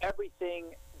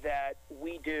everything that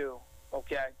we do,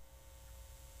 okay,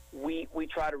 we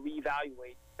try to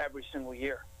reevaluate every single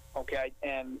year, okay?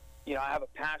 And, I have a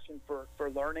passion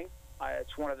for learning.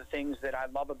 It's one of the things that I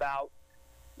love about,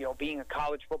 being a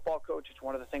college football coach. It's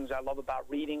one of the things I love about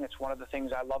reading. It's one of the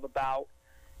things I love about,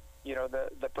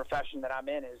 the profession that I'm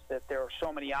in, is that there are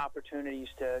so many opportunities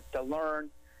to learn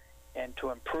and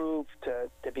to improve,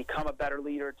 to become a better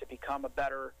leader, to become a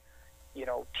better,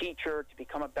 teacher, to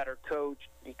become a better coach,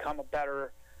 to become a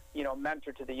better,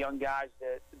 mentor to the young guys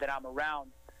that I'm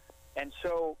around. And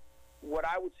so what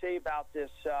I would say about this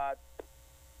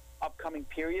upcoming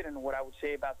period and what I would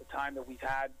say about the time that we've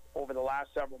had over the last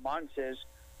several months is,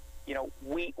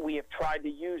 we have tried to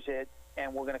use it,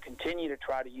 and we're going to continue to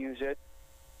try to use it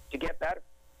to get better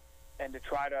and to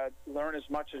try to learn as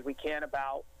much as we can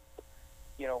about,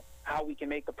 how we can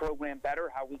make the program better,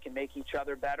 how we can make each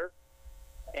other better.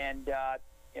 And,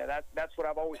 that's what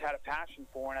I've always had a passion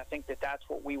for. And I think that that's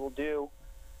what we will do,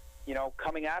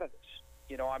 coming out of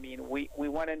this. We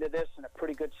went into this in a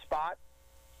pretty good spot,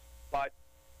 but,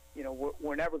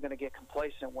 we're never going to get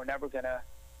complacent. We're never going to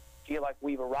feel like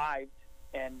we've arrived.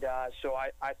 And so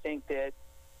I think that,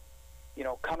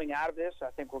 coming out of this,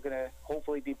 I think we're going to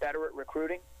hopefully be better at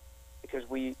recruiting because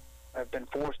we have been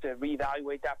forced to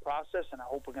reevaluate that process, and I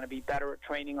hope we're going to be better at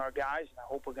training our guys, and I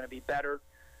hope we're going to be better,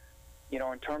 in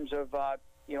terms of,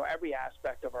 every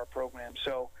aspect of our program.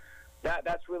 So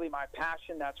that's really my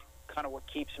passion. That's kind of what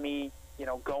keeps me,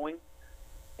 going.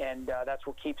 And that's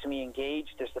what keeps me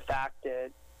engaged, is the fact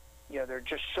that, there are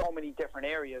just so many different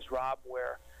areas, Rob,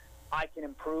 where I can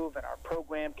improve and our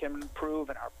program can improve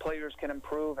and our players can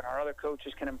improve and our other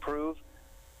coaches can improve.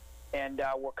 And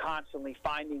we're constantly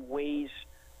finding ways,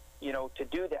 to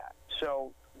do that.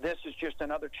 So this is just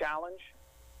another challenge.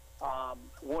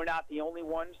 We're not the only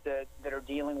ones that are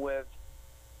dealing with,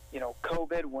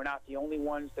 COVID. We're not the only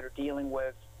ones that are dealing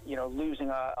with, losing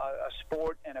a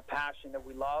sport and a passion that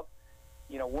we love.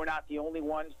 We're not the only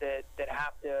ones that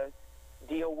have to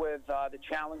deal with the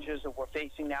challenges that we're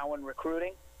facing now in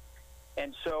recruiting.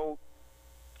 And so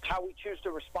how we choose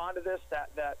to respond to this,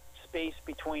 that space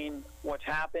between what's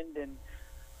happened and,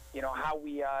 how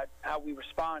we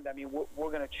respond, I mean,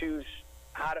 we're going to choose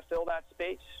how to fill that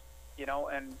space,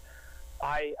 and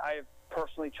I've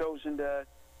personally chosen to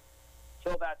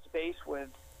fill that space with,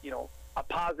 a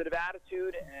positive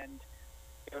attitude and,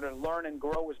 to learn and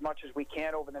grow as much as we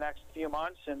can over the next few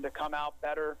months and to come out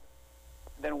better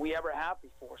than we ever have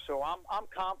before. So I'm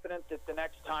confident that the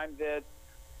next time that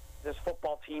this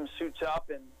football team suits up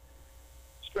and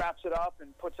straps it up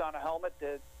and puts on a helmet,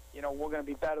 that, we're going to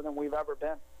be better than we've ever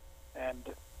been. And,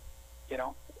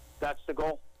 that's the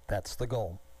goal. That's the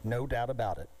goal. No doubt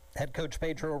about it. Head coach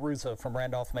Pedro Arruza from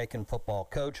Randolph-Macon football.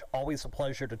 Coach, always a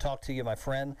pleasure to talk to you, my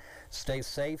friend. Stay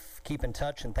safe, keep in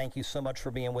touch, and thank you so much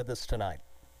for being with us tonight.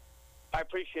 I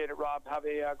appreciate it, Rob. Have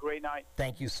a great night.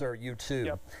 Thank you, sir. You too.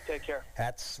 Yep. Take care.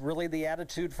 That's really the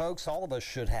attitude, folks, all of us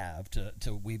should have.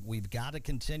 We've got to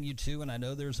continue to, and I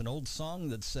know there's an old song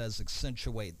that says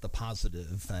accentuate the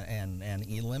positive and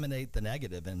eliminate the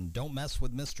negative, and don't mess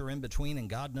with Mr. In-Between, and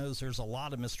God knows there's a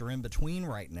lot of Mr. In-Between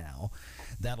right now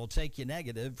that'll take you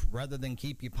negative rather than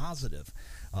keep you positive.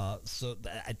 So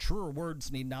truer words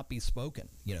need not be spoken.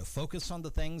 Focus on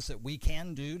the things that we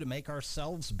can do to make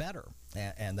ourselves better.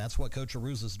 And that's what Coach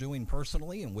Arruza is doing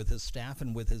personally and with his staff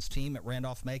and with his team at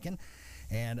Randolph-Macon.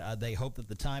 And they hope that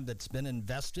the time that's been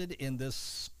invested in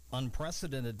this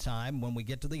unprecedented time, when we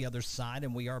get to the other side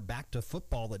and we are back to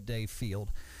football at Day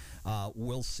Field,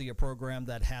 we'll see a program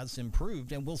that has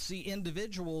improved, and we'll see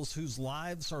individuals whose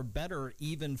lives are better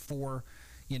even for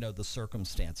the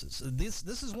circumstances.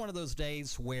 This is one of those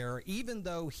days where, even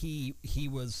though he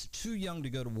was too young to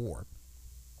go to war,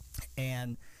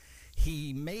 and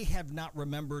he may have not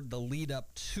remembered the lead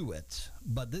up to it,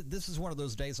 but this is one of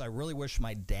those days I really wish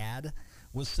my dad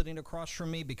was sitting across from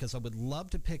me, because I would love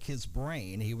to pick his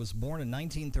brain. He was born in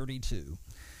 1932.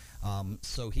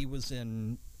 So he was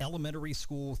in elementary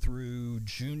school through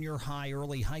junior high,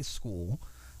 early high school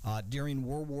during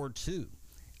World War II,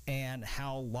 and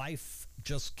how life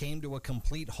just came to a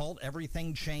complete halt.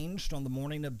 Everything changed on the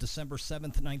morning of December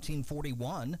 7th,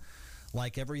 1941,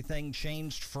 like everything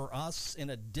changed for us in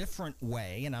a different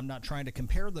way. And I'm not trying to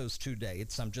compare those two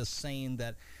dates. I'm just saying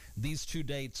that these two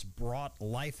dates brought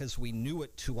life as we knew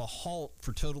it to a halt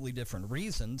for totally different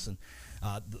reasons. And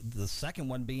the second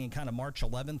one being kind of March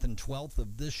 11th and 12th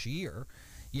of this year.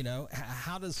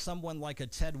 How does someone like a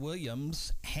Ted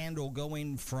Williams handle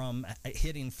going from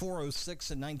hitting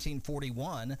 .406 in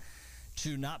 1941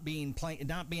 to not being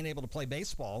able to play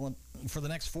baseball for the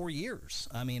next 4 years?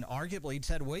 I mean, arguably,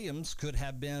 Ted Williams could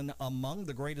have been among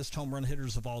the greatest home run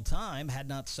hitters of all time had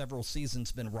not several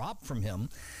seasons been robbed from him,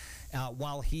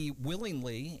 while he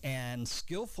willingly and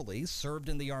skillfully served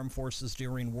in the armed forces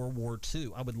during World War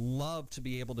II. I would love to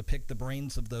be able to pick the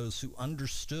brains of those who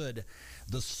understood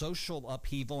the social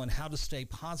upheaval and how to stay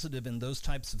positive in those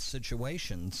types of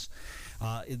situations.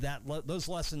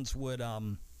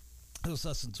 Those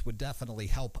lessons would definitely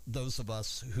help those of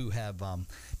us who have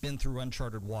been through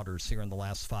uncharted waters here in the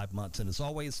last 5 months. And as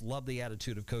always, love the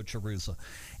attitude of Coach Arruza.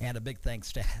 And a big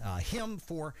thanks to him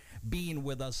for being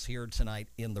with us here tonight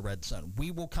in the Red Zone. We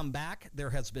will come back.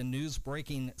 There has been news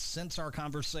breaking since our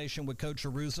conversation with Coach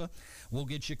Arruza. We'll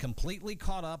get you completely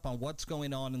caught up on what's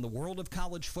going on in the world of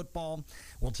college football.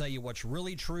 We'll tell you what's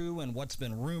really true and what's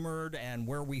been rumored and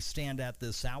where we stand at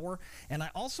this hour. And I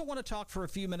also want to talk for a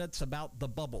few minutes about the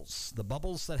bubbles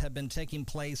that have been taking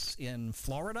place in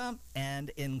Florida and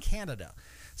in Canada,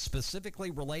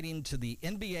 specifically relating to the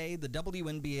NBA, the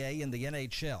WNBA, and the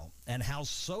NHL, and how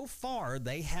so far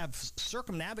they have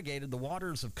circumnavigated the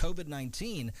waters of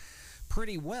COVID-19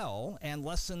 pretty well, and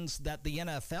lessons that the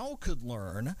NFL could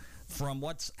learn from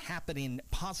what's happening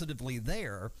positively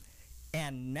there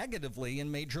and negatively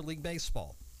in Major League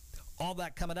Baseball. All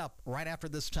that coming up right after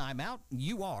this timeout.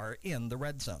 You are in the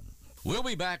Red Zone. We'll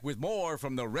be back with more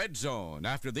from the Red Zone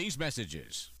after these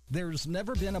messages. There's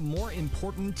never been a more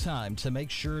important time to make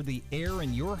sure the air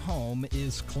in your home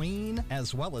is clean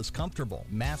as well as comfortable.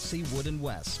 Massey Wood &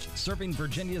 West, serving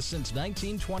Virginia since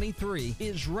 1923,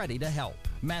 is ready to help.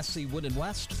 Massey Wood &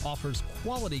 West offers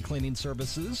quality cleaning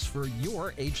services for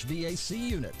your HVAC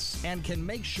units and can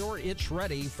make sure it's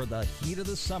ready for the heat of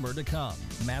the summer to come.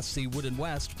 Massey Wood &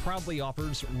 West proudly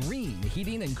offers Rheem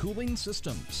heating and cooling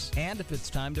systems. And if it's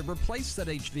time to replace that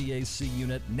HVAC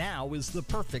unit, now is the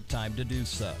perfect time to do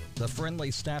so. The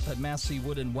friendly staff at Massey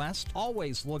Wood & West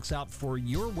always looks out for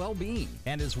your well-being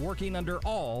and is working under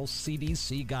all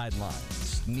CDC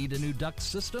guidelines. Need a new duct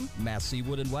system? Massey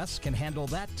Wood & West can handle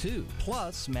that too.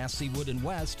 Plus, Massey Wood &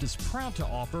 West is proud to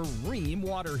offer Rheem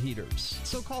water heaters.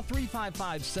 So call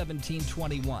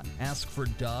 355-1721. Ask for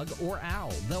Doug or Al.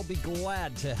 They'll be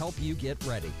glad to help you get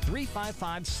ready.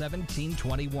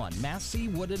 355-1721. Massey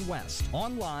Wood & West.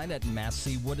 Online at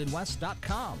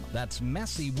masseywoodandwest.com. That's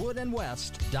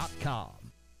masseywoodandwest.com.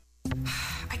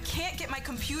 I can't get my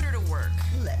computer to work.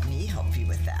 Let me help you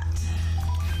with that.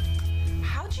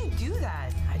 How'd you do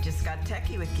that? I just got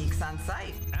techie with Geeks on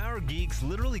Site. Our geeks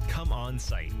literally come on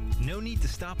site. No need to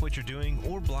stop what you're doing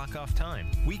or block off time.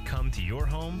 We come to your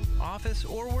home, office,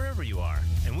 or wherever you are.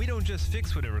 And we don't just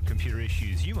fix whatever computer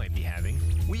issues you might be having.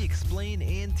 We explain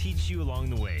and teach you along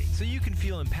the way so you can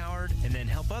feel empowered and then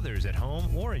help others at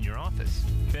home or in your office.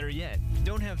 Better yet,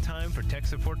 don't have time for tech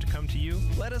support to come to you?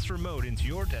 Let us remote into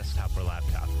your desktop or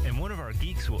laptop, and one of our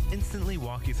geeks will instantly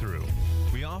walk you through.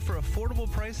 We offer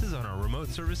affordable prices on our remote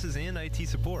services and IT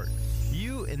support.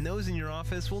 You and those in your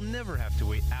office will never have to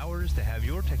wait hours to have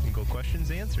your technical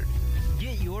questions answered.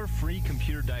 Get your free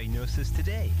computer diagnosis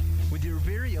today with your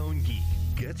very own geek.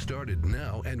 Get started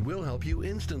now and we'll help you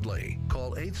instantly.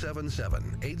 Call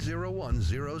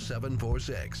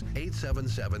 877-801-0746.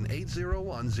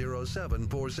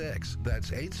 877-801-0746.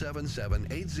 That's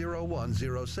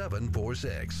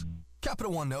 877-801-0746.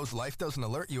 Capital One knows life doesn't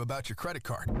alert you about your credit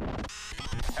card.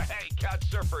 Hey, couch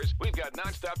surfers, we've got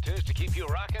nonstop tunes to keep you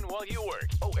rocking while you work.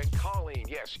 Oh, and Colleen,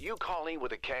 yes, you Colleen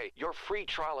with a K. Your free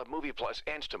trial of Movie Plus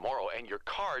ends tomorrow, and your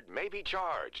card may be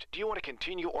charged. Do you want to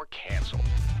continue or cancel?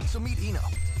 So meet Eno,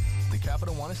 the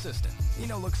Capital One assistant.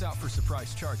 Eno looks out for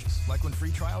surprise charges, like when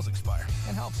free trials expire,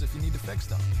 and helps if you need to fix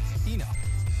them. Eno,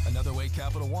 another way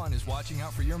Capital One is watching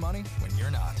out for your money when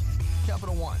you're not.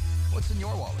 Capital One, what's in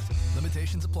your wallet?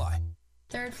 Limitations apply.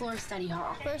 Third floor study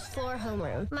hall. First floor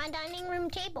homeroom. My dining room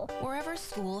table. Wherever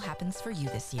school happens for you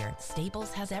this year,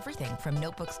 Staples has everything from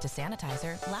notebooks to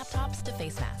sanitizer, laptops to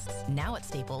face masks. Now at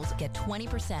Staples, get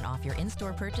 20% off your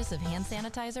in-store purchase of hand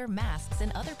sanitizer, masks,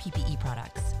 and other PPE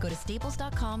products. Go to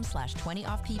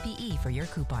staples.com/20off PPE for your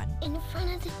coupon. In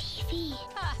front of the TV.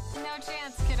 No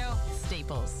chance, kiddo.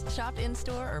 Staples. Shop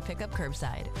in-store or pick up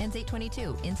curbside. Ends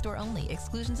 8/22. In-store only.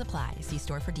 Exclusions apply. See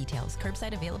store for details.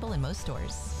 Curbside available in most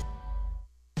stores.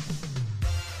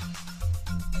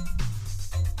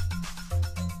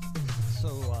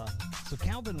 So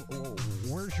Calvin,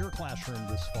 where's your classroom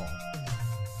this fall?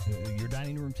 Your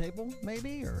dining room table,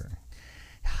 maybe? Or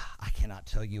I cannot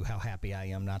tell you how happy I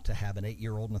am not to have an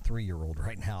 8-year-old and a 3-year-old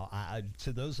right now.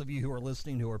 To those of you who are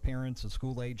listening who are parents of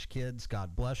school-age kids,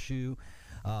 God bless you.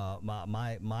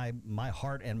 My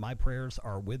heart and my prayers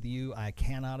are with you. I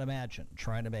cannot imagine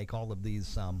trying to make all of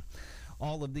these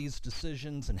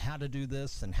decisions and how to do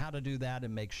this and how to do that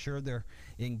and make sure they're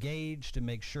engaged and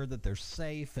make sure that they're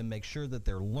safe and make sure that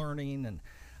they're learning. And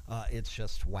it's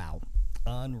just, wow,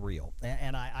 unreal.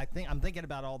 And I'm thinking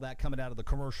about all that coming out of the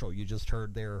commercial you just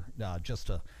heard there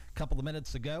just a couple of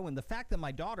minutes ago. And the fact that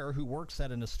my daughter, who works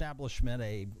at an establishment,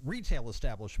 a retail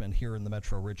establishment here in the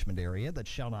Metro Richmond area that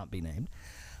shall not be named,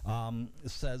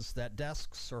 says that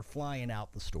desks are flying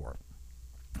out the store.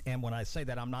 And when I say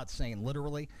that, I'm not saying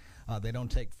literally. They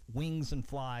don't take wings and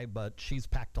fly, but she's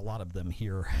packed a lot of them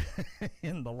here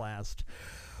in the last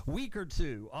week or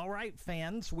two. All right,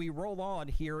 fans, we roll on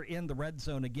here in the Red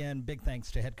Zone again. Big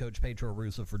thanks to head coach Pedro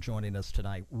Arruza for joining us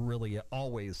tonight. Really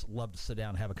always love to sit down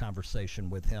and have a conversation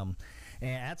with him.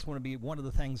 And that's going to be one of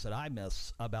the things that I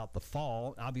miss about the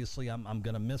fall. Obviously, I'm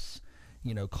going to miss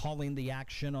calling the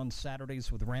action on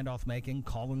Saturdays with Randolph-Macon,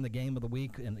 calling the game of the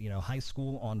week in, high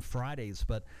school on Fridays.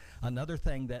 But another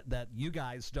thing that you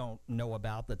guys don't know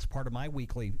about that's part of my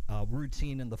weekly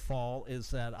routine in the fall is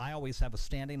that I always have a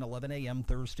standing 11 a.m.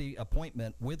 Thursday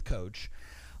appointment with Coach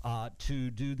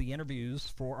to do the interviews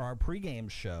for our pregame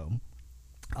show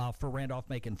for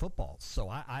Randolph-Macon football. So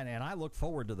I look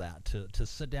forward to that, to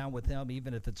sit down with him,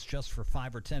 even if it's just for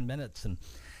 5 or 10 minutes and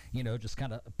just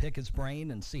kind of pick his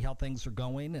brain and see how things are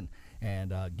going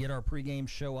and get our pregame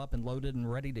show up and loaded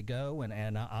and ready to go.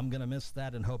 And I'm going to miss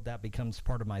that and hope that becomes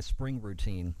part of my spring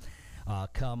routine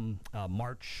come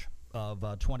March of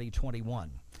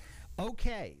 2021.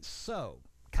 Okay, so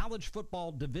college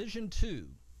football Division II,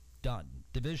 done.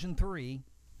 Division III,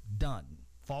 done.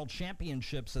 Fall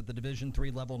championships at the Division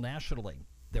III level nationally,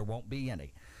 there won't be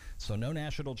any. So no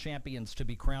national champions to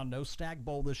be crowned, no Stag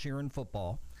Bowl this year in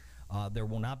football. There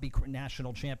will not be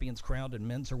national champions crowned in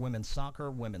men's or women's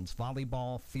soccer, women's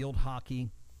volleyball, field hockey.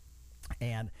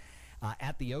 And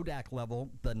at the ODAC level,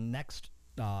 the next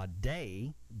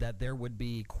day that there would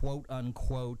be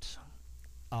quote-unquote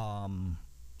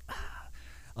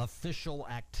official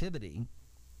activity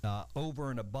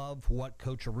over and above what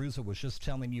Coach Arruza was just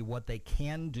telling you what they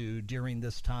can do during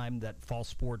this time that fall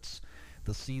sports,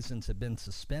 the seasons have been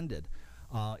suspended,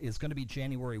 is going to be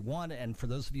January 1. And for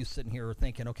those of you sitting here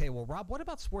thinking, okay, well, Rob, what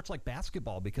about sports like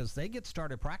basketball? Because they get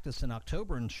started practice in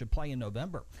October and should play in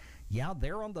November. Yeah,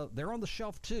 they're on the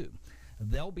shelf too.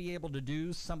 They'll be able to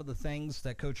do some of the things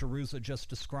that Coach Arruza just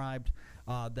described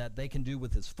that they can do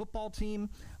with his football team.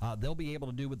 They'll be able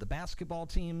to do with the basketball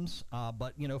teams.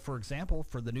 But, for example,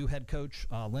 for the new head coach,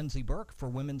 Lindsey Burke, for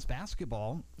women's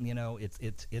basketball,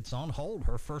 it's on hold.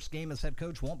 Her first game as head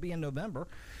coach won't be in November,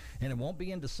 and it won't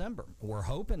be in December. We're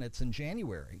hoping it's in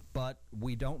January, but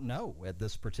we don't know at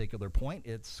this particular point.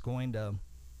 It's going to,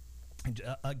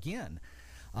 again,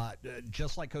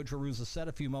 just like Coach Arruza said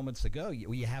a few moments ago,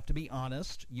 you have to be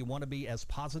honest. You want to be as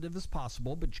positive as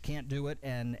possible, but you can't do it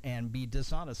and be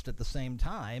dishonest at the same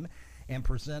time and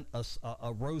present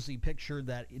a rosy picture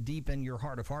that deep in your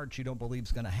heart of hearts you don't believe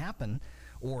is going to happen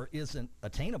or isn't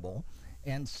attainable.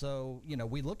 And so,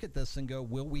 we look at this and go,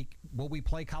 will we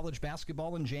play college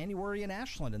basketball in January in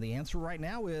Ashland? And the answer right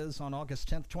now is on August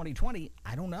 10th, 2020,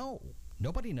 I don't know.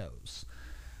 Nobody knows.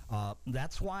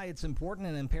 That's why it's important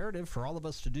and imperative for all of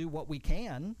us to do what we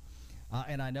can.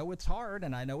 And I know it's hard,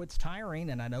 and I know it's tiring,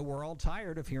 and I know we're all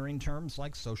tired of hearing terms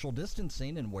like social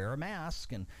distancing and wear a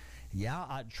mask. And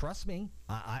trust me,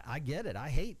 I get it. I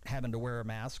hate having to wear a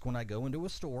mask when I go into a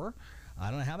store. I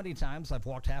don't know how many times I've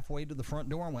walked halfway to the front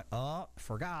door and went,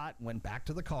 forgot, went back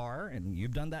to the car, and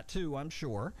you've done that too, I'm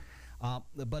sure.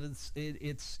 But it's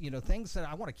things that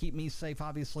I want to keep me safe,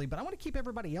 obviously, but I want to keep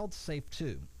everybody else safe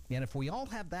too. And if we all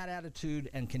have that attitude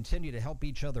and continue to help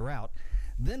each other out,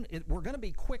 then we're going to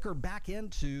be quicker back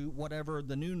into whatever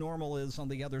the new normal is on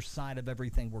the other side of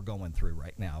everything we're going through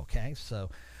right now, okay? So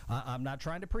I'm not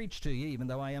trying to preach to you, even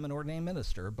though I am an ordained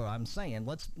minister, but I'm saying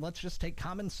let's just take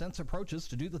common sense approaches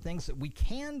to do the things that we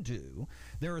can do.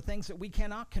 There are things that we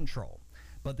cannot control,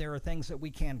 but there are things that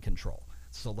we can control.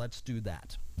 So let's do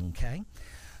that, okay?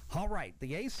 All right,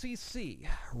 the ACC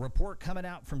report coming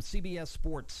out from CBS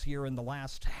Sports here in the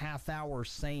last half hour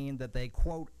saying that they,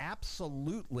 quote,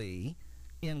 absolutely,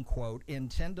 end quote,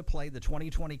 intend to play the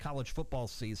 2020 college football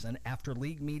season after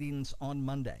league meetings on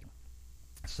Monday.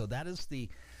 So that is the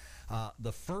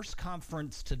first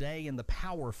conference today in the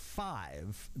Power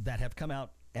Five that have come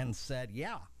out and said,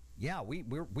 yeah,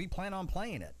 we plan on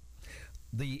playing it.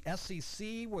 The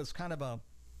SEC was kind of a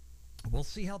we'll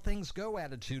see how things go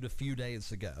attitude a few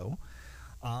days ago.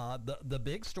 The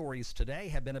big stories today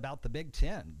have been about the Big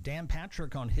Ten. Dan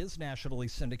Patrick on his nationally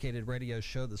syndicated radio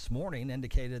show this morning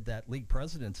indicated that league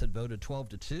presidents had voted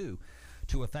 12-2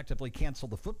 to effectively cancel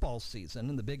the football season,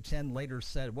 and the Big Ten later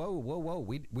said, whoa,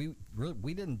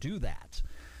 we didn't do that.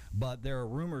 But there are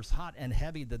rumors hot and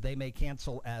heavy that they may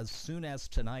cancel as soon as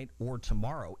tonight or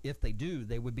tomorrow. If they do,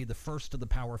 they would be the first of the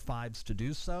Power Fives to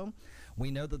do so.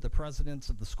 We know that the presidents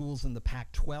of the schools in the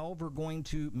Pac-12 are going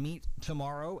to meet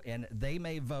tomorrow, and they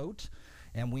may vote,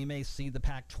 and we may see the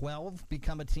Pac-12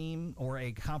 become a team, or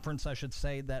a conference, I should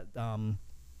say, that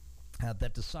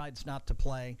decides not to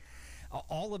play.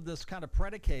 All of this kind of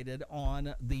predicated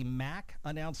on the MAC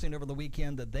announcing over the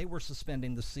weekend that they were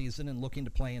suspending the season and looking to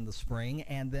play in the spring,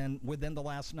 and then within the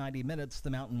last 90 minutes, the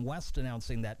Mountain West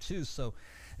announcing that too. So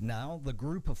now the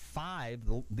group of five,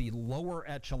 the lower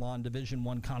echelon Division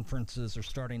I conferences, are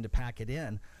starting to pack it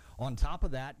in. On top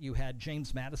of that, you had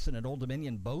James Madison and Old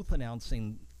Dominion both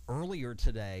announcing earlier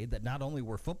today that not only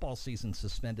were football seasons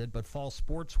suspended, but fall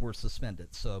sports were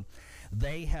suspended. So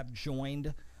they have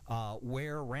joined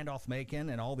where Randolph-Macon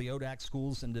and all the ODAC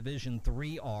schools in Division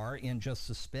III are in just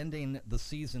suspending the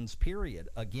season's period.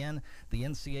 Again, the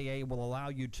NCAA will allow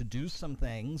you to do some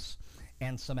things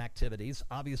and some activities,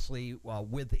 obviously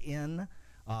within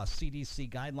CDC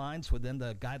guidelines, within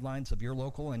the guidelines of your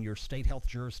local and your state health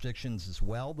jurisdictions as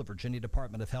well, the Virginia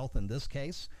Department of Health in this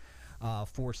case.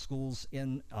 For schools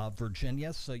in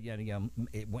Virginia. So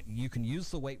you can use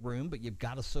the weight room, but you've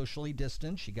got to socially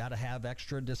distance. You got to have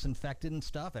extra disinfectant and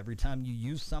stuff. Every time you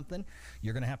use something,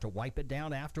 you're going to have to wipe it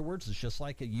down afterwards. It's just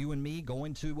like you and me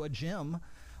going to a gym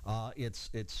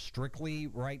It's strictly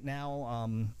right now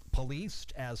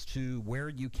policed as to where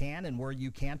you can and where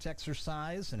you can't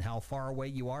exercise and how far away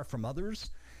you are from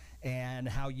others, and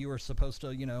how you are supposed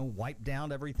to, wipe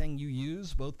down everything you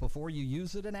use, both before you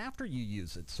use it and after you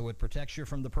use it. So it protects you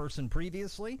from the person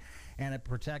previously, and it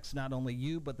protects not only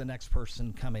you, but the next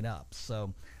person coming up.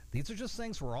 So these are just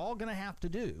things we're all going to have to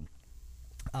do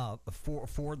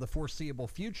for the foreseeable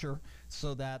future,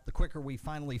 so that the quicker we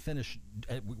finally finish,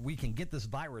 we can get this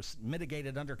virus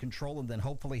mitigated, under control, and then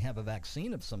hopefully have a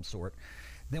vaccine of some sort.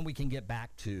 Then we can get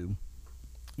back to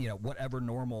whatever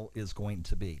normal is going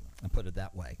to be, and put it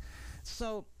that way.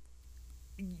 So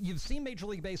you've seen Major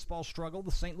League Baseball struggle.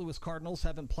 The St. Louis Cardinals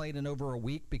haven't played in over a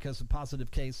week because of positive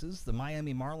cases. The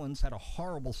Miami Marlins had a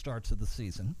horrible start to the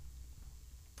season,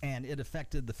 and it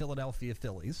affected the Philadelphia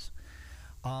Phillies.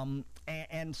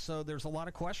 And so there's a lot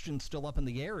of questions still up in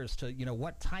the air as to,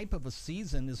 what type of a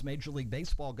season is Major League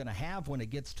Baseball going to have when it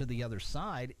gets to the other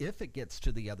side, if it gets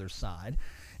to the other side.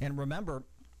 And remember,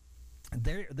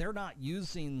 they're not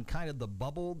using kind of the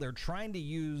bubble. They're trying to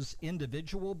use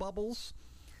individual bubbles,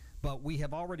 but we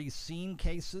have already seen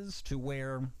cases to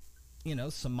where,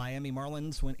 some Miami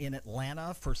Marlins went in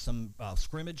Atlanta for some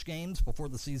scrimmage games before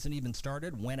the season even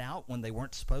started, went out when they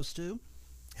weren't supposed to.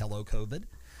 Hello, COVID.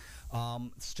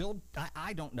 Still,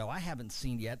 I don't know. I haven't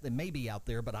seen yet. They may be out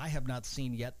there, but I have not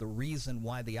seen yet the reason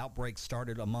why the outbreak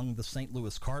started among the St.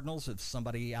 Louis Cardinals. If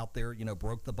somebody out there,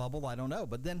 broke the bubble, I don't know.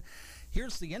 But then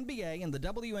here's the NBA and the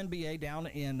WNBA down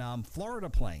in Florida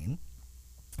playing,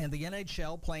 and the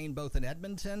NHL playing both in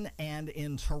Edmonton and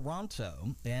in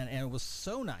Toronto. And it was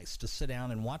so nice to sit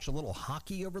down and watch a little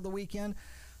hockey over the weekend.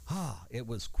 It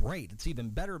was great. It's even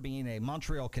better being a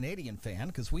Montreal Canadian fan,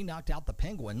 because we knocked out the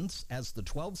Penguins as the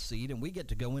 12th seed, and we get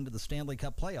to go into the Stanley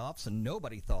Cup playoffs, and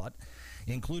nobody thought,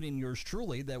 including yours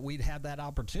truly, that we'd have that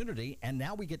opportunity. And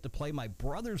now we get to play my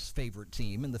brother's favorite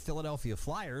team in the Philadelphia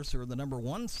Flyers, who are the number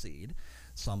 1 seed.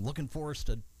 So I'm looking for us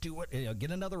to do it,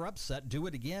 get another upset, do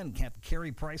it again. Have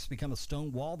Carey Price become a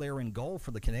stone wall there in goal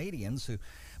for the Canadians, who,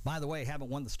 by the way, haven't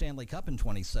won the Stanley Cup in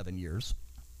 27 years.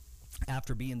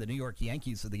 After being the New York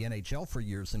Yankees of the NHL for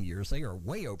years and years, they are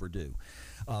way overdue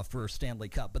for a Stanley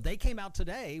Cup. But they came out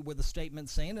today with a statement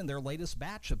saying in their latest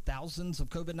batch of thousands of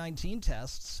COVID-19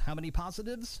 tests, how many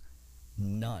positives?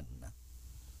 None.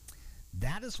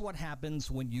 That is what happens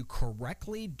when you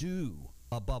correctly do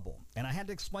a bubble. And I had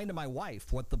to explain to my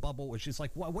wife what the bubble was. She's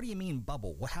like, what do you mean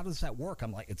bubble? Well, how does that work?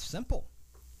 I'm like, it's simple.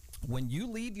 When you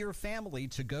leave your family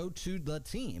to go to the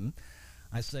team,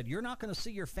 I said, you're not going to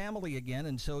see your family again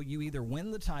until you either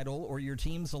win the title or your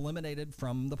team's eliminated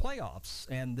from the playoffs.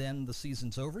 And then the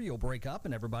season's over, you'll break up,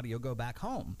 and everybody will go back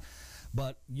home.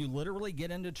 But you literally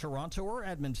get into Toronto or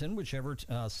Edmonton, whichever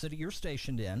city you're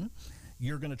stationed in.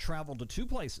 You're going to travel to 2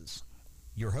 places,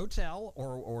 your hotel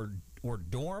or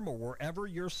dorm or wherever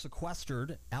you're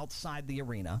sequestered outside the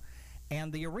arena,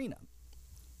 and the arena.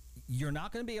 You're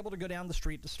not going to be able to go down the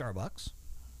street to Starbucks.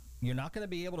 You're not going to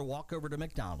be able to walk over to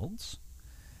McDonald's.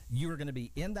 You're going to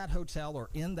be in that hotel or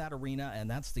in that arena, and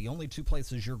that's the only 2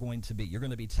 places you're going to be. You're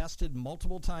going to be tested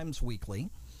multiple times weekly.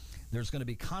 There's going to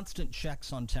be constant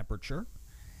checks on temperature.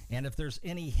 And if there's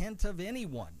any hint of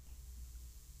anyone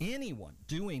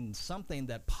doing something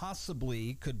that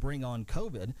possibly could bring on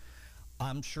COVID,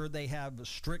 I'm sure they have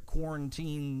strict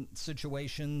quarantine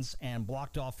situations and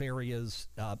blocked off areas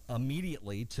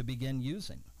immediately to begin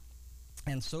using.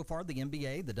 And so far, the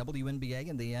NBA, the WNBA,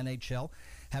 and the NHL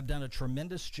have done a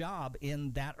tremendous job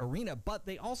in that arena. But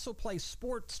they also play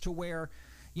sports to where,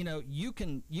 you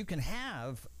can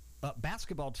have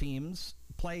basketball teams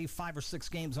play 5 or 6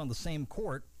 games on the same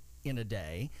court in a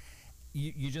day.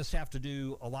 You just have to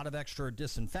do a lot of extra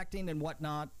disinfecting and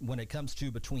whatnot when it comes to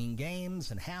between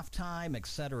games and halftime, et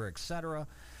cetera, et cetera.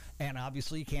 And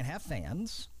obviously, you can't have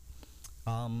fans.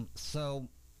 So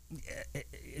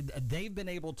they've been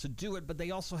able to do it, but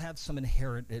they also have some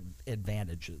inherent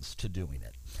advantages to doing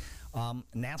it.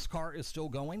 NASCAR is still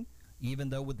going, even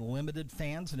though with limited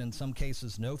fans and in some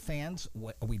cases no fans.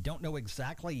 We don't know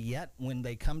exactly yet when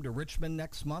they come to Richmond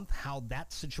next month how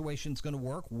that situation is going to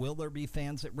work. Will there be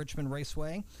fans at Richmond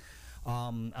Raceway?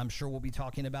 I'm sure we'll be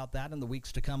talking about that in the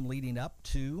weeks to come leading up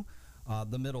to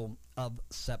the middle of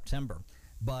September.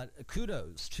 But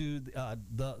kudos to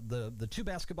the 2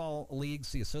 basketball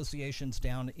leagues, the associations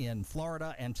down in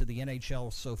Florida, and to the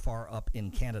NHL so far up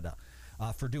in Canada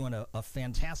for doing a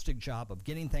fantastic job of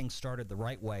getting things started the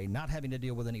right way, not having to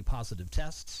deal with any positive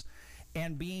tests,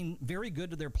 and being very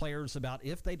good to their players about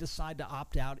if they decide to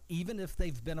opt out, even if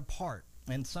they've been apart.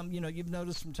 And some, you've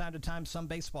noticed from time to time, some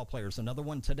baseball players, another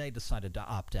one today, decided to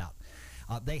opt out.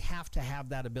 They have to have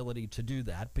that ability to do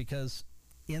that because,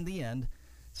 in the end,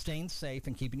 Staying safe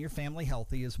and keeping your family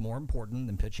healthy is more important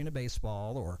than pitching a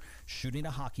baseball or shooting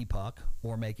a hockey puck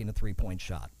or making a three-point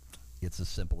shot. It's as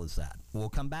simple as that. We'll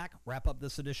come back, wrap up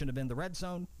this edition of In the Red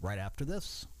Zone right after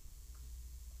this.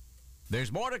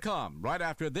 There's more to come right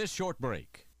after this short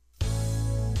break.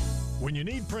 When you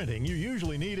need printing, you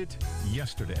usually need it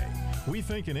yesterday. We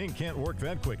Think in Ink can't work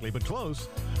that quickly, but close.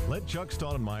 Let Chuck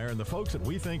Staudenmeyer and the folks at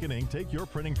We Think in Ink take your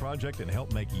printing project and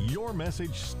help make your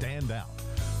message stand out.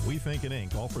 We Think in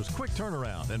Ink offers quick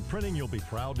turnaround and printing you'll be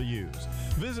proud to use.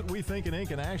 Visit We Think in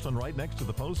Ink in Ashland right next to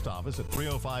the post office at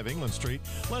 305 England Street.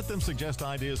 Let them suggest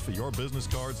ideas for your business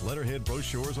cards, letterhead,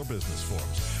 brochures, or business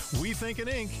forms. We Think in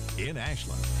Ink in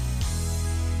Ashland.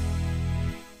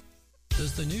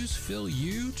 Does the news fill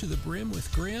you to the brim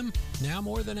with grim? Now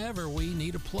more than ever, we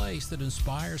need a place that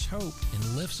inspires hope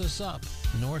and lifts us up.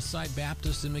 Northside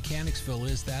Baptist in Mechanicsville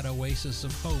is that oasis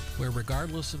of hope where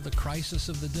regardless of the crisis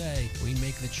of the day, we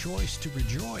make the choice to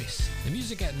rejoice. The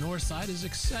music at Northside is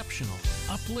exceptional,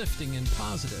 uplifting and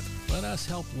positive. Let us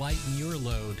help lighten your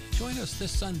load. Join us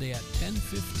this Sunday at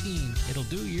 10:15. It'll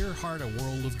do your heart a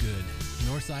world of good.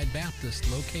 Northside Baptist,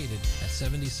 located at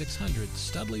 7600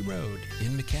 Studley Road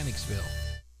in Mechanicsville.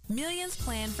 Millions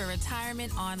plan for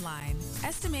retirement online.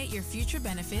 Estimate your future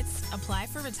benefits, apply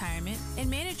for retirement, and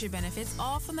manage your benefits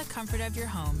all from the comfort of your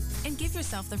home. And give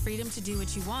yourself the freedom to do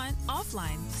what you want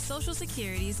offline. Social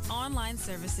Security's online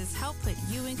services help put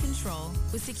you in control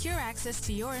with secure access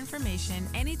to your information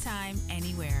anytime,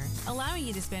 anywhere, allowing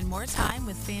you to spend more time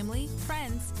with family,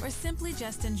 friends, or simply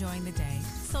just enjoying the day.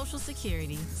 Social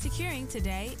Security, securing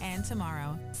today and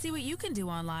tomorrow. See what you can do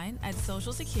online at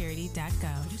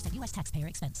socialsecurity.gov. Produced at U.S. taxpayer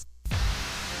expense.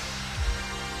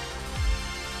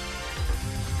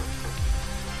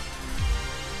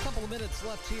 Couple of minutes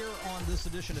left here on this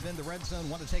edition of In the Red Zone.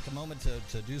 Want to take a moment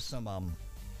to do some,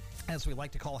 as we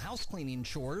like to call, house cleaning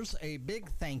chores. A big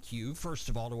thank you, first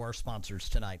of all, to our sponsors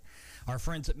tonight. Our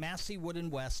friends at Massey Wood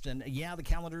and West. And yeah, the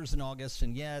calendar's in August,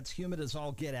 and yeah, it's humid as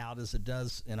all get out as it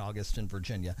does in August in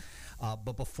Virginia.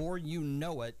 But before you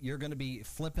know it, you're going to be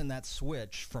flipping that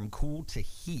switch from cool to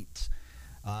heat.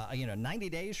 90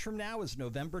 days from now is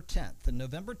November 10th. And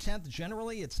November 10th,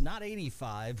 generally, it's not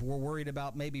 85. We're worried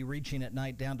about maybe reaching at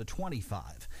night down to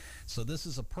 25. So this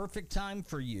is a perfect time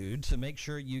for you to make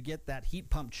sure you get that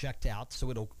heat pump checked out so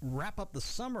it'll wrap up the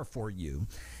summer for you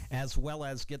as well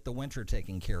as get the winter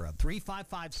taken care of.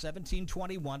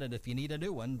 355-1721, and if you need a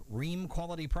new one, Ream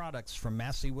Quality Products from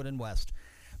Massey Wood and West.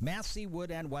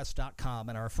 MasseyWoodandWest.com,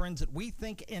 and our friends at We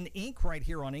Think in Ink right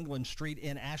here on England Street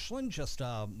in Ashland, just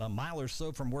a mile or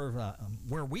so from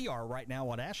where we are right now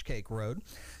on Ashcake Road.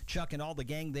 Chuck and all the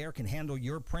gang there can handle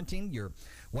your printing, your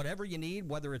whatever you need,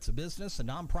 whether it's a business, a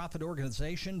nonprofit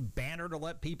organization, banner to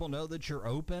let people know that you're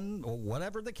open, or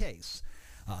whatever the case.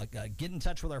 Get in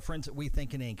touch with our friends at We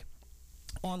Think in Ink.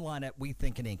 Online at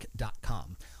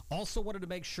WeThinkInInk.com. Also wanted to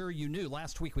make sure you knew,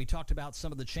 last week we talked about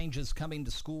some of the changes coming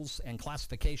to schools and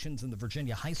classifications in the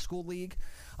Virginia High School League.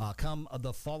 Come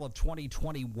the fall of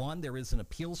 2021, there is an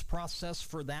appeals process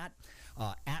for that.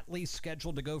 Atlee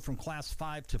scheduled to go from Class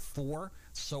 5 to 4,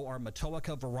 so are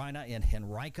Matoaka, Varina, and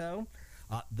Henrico.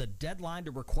 The deadline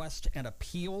to request an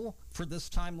appeal for this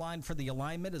timeline for the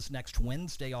alignment is next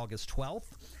Wednesday, August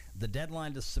 12th. The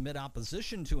deadline to submit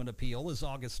opposition to an appeal is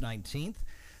August 19th.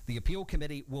 The appeal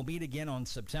committee will meet again on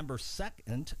September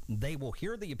 2nd. They will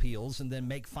hear the appeals and then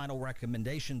make final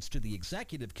recommendations to the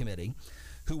executive committee,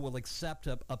 who will accept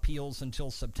appeals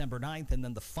until September 9th. And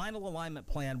then the final alignment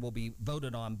plan will be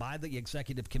voted on by the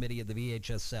executive committee of the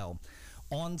VHSL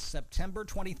on September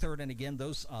 23rd. And again,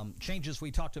 those changes we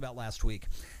talked about last week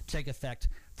take effect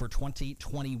for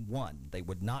 2021. They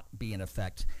would not be in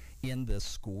effect in this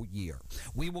school year.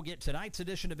 We will get tonight's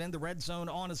edition of In the Red Zone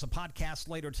on as a podcast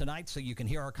later tonight, so you can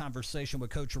hear our conversation with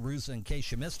Coach Arruza in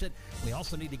case you missed it. We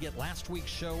also need to get last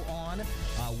week's show on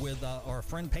with our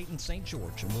friend Peyton St.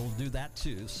 George, and we'll do that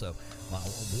too. So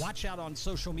watch out on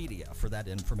social media for that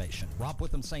information. Rob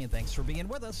Witham saying thanks for being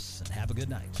with us, and have a good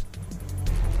night.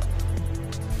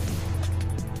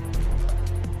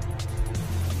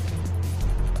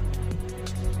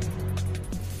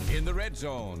 In the Red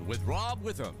Zone with Rob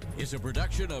Witham is a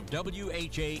production of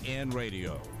WHAN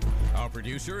Radio. Our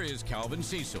producer is Calvin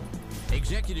Cecil.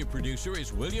 Executive producer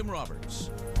is William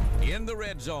Roberts. In the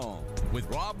Red Zone with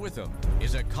Rob Witham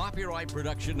is a copyright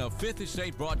production of Fifth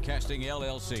Estate Broadcasting,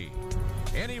 LLC.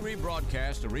 Any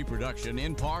rebroadcast or reproduction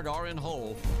in part or in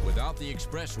whole without the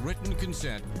express written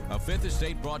consent of Fifth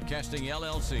Estate Broadcasting,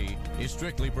 LLC is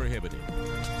strictly prohibited.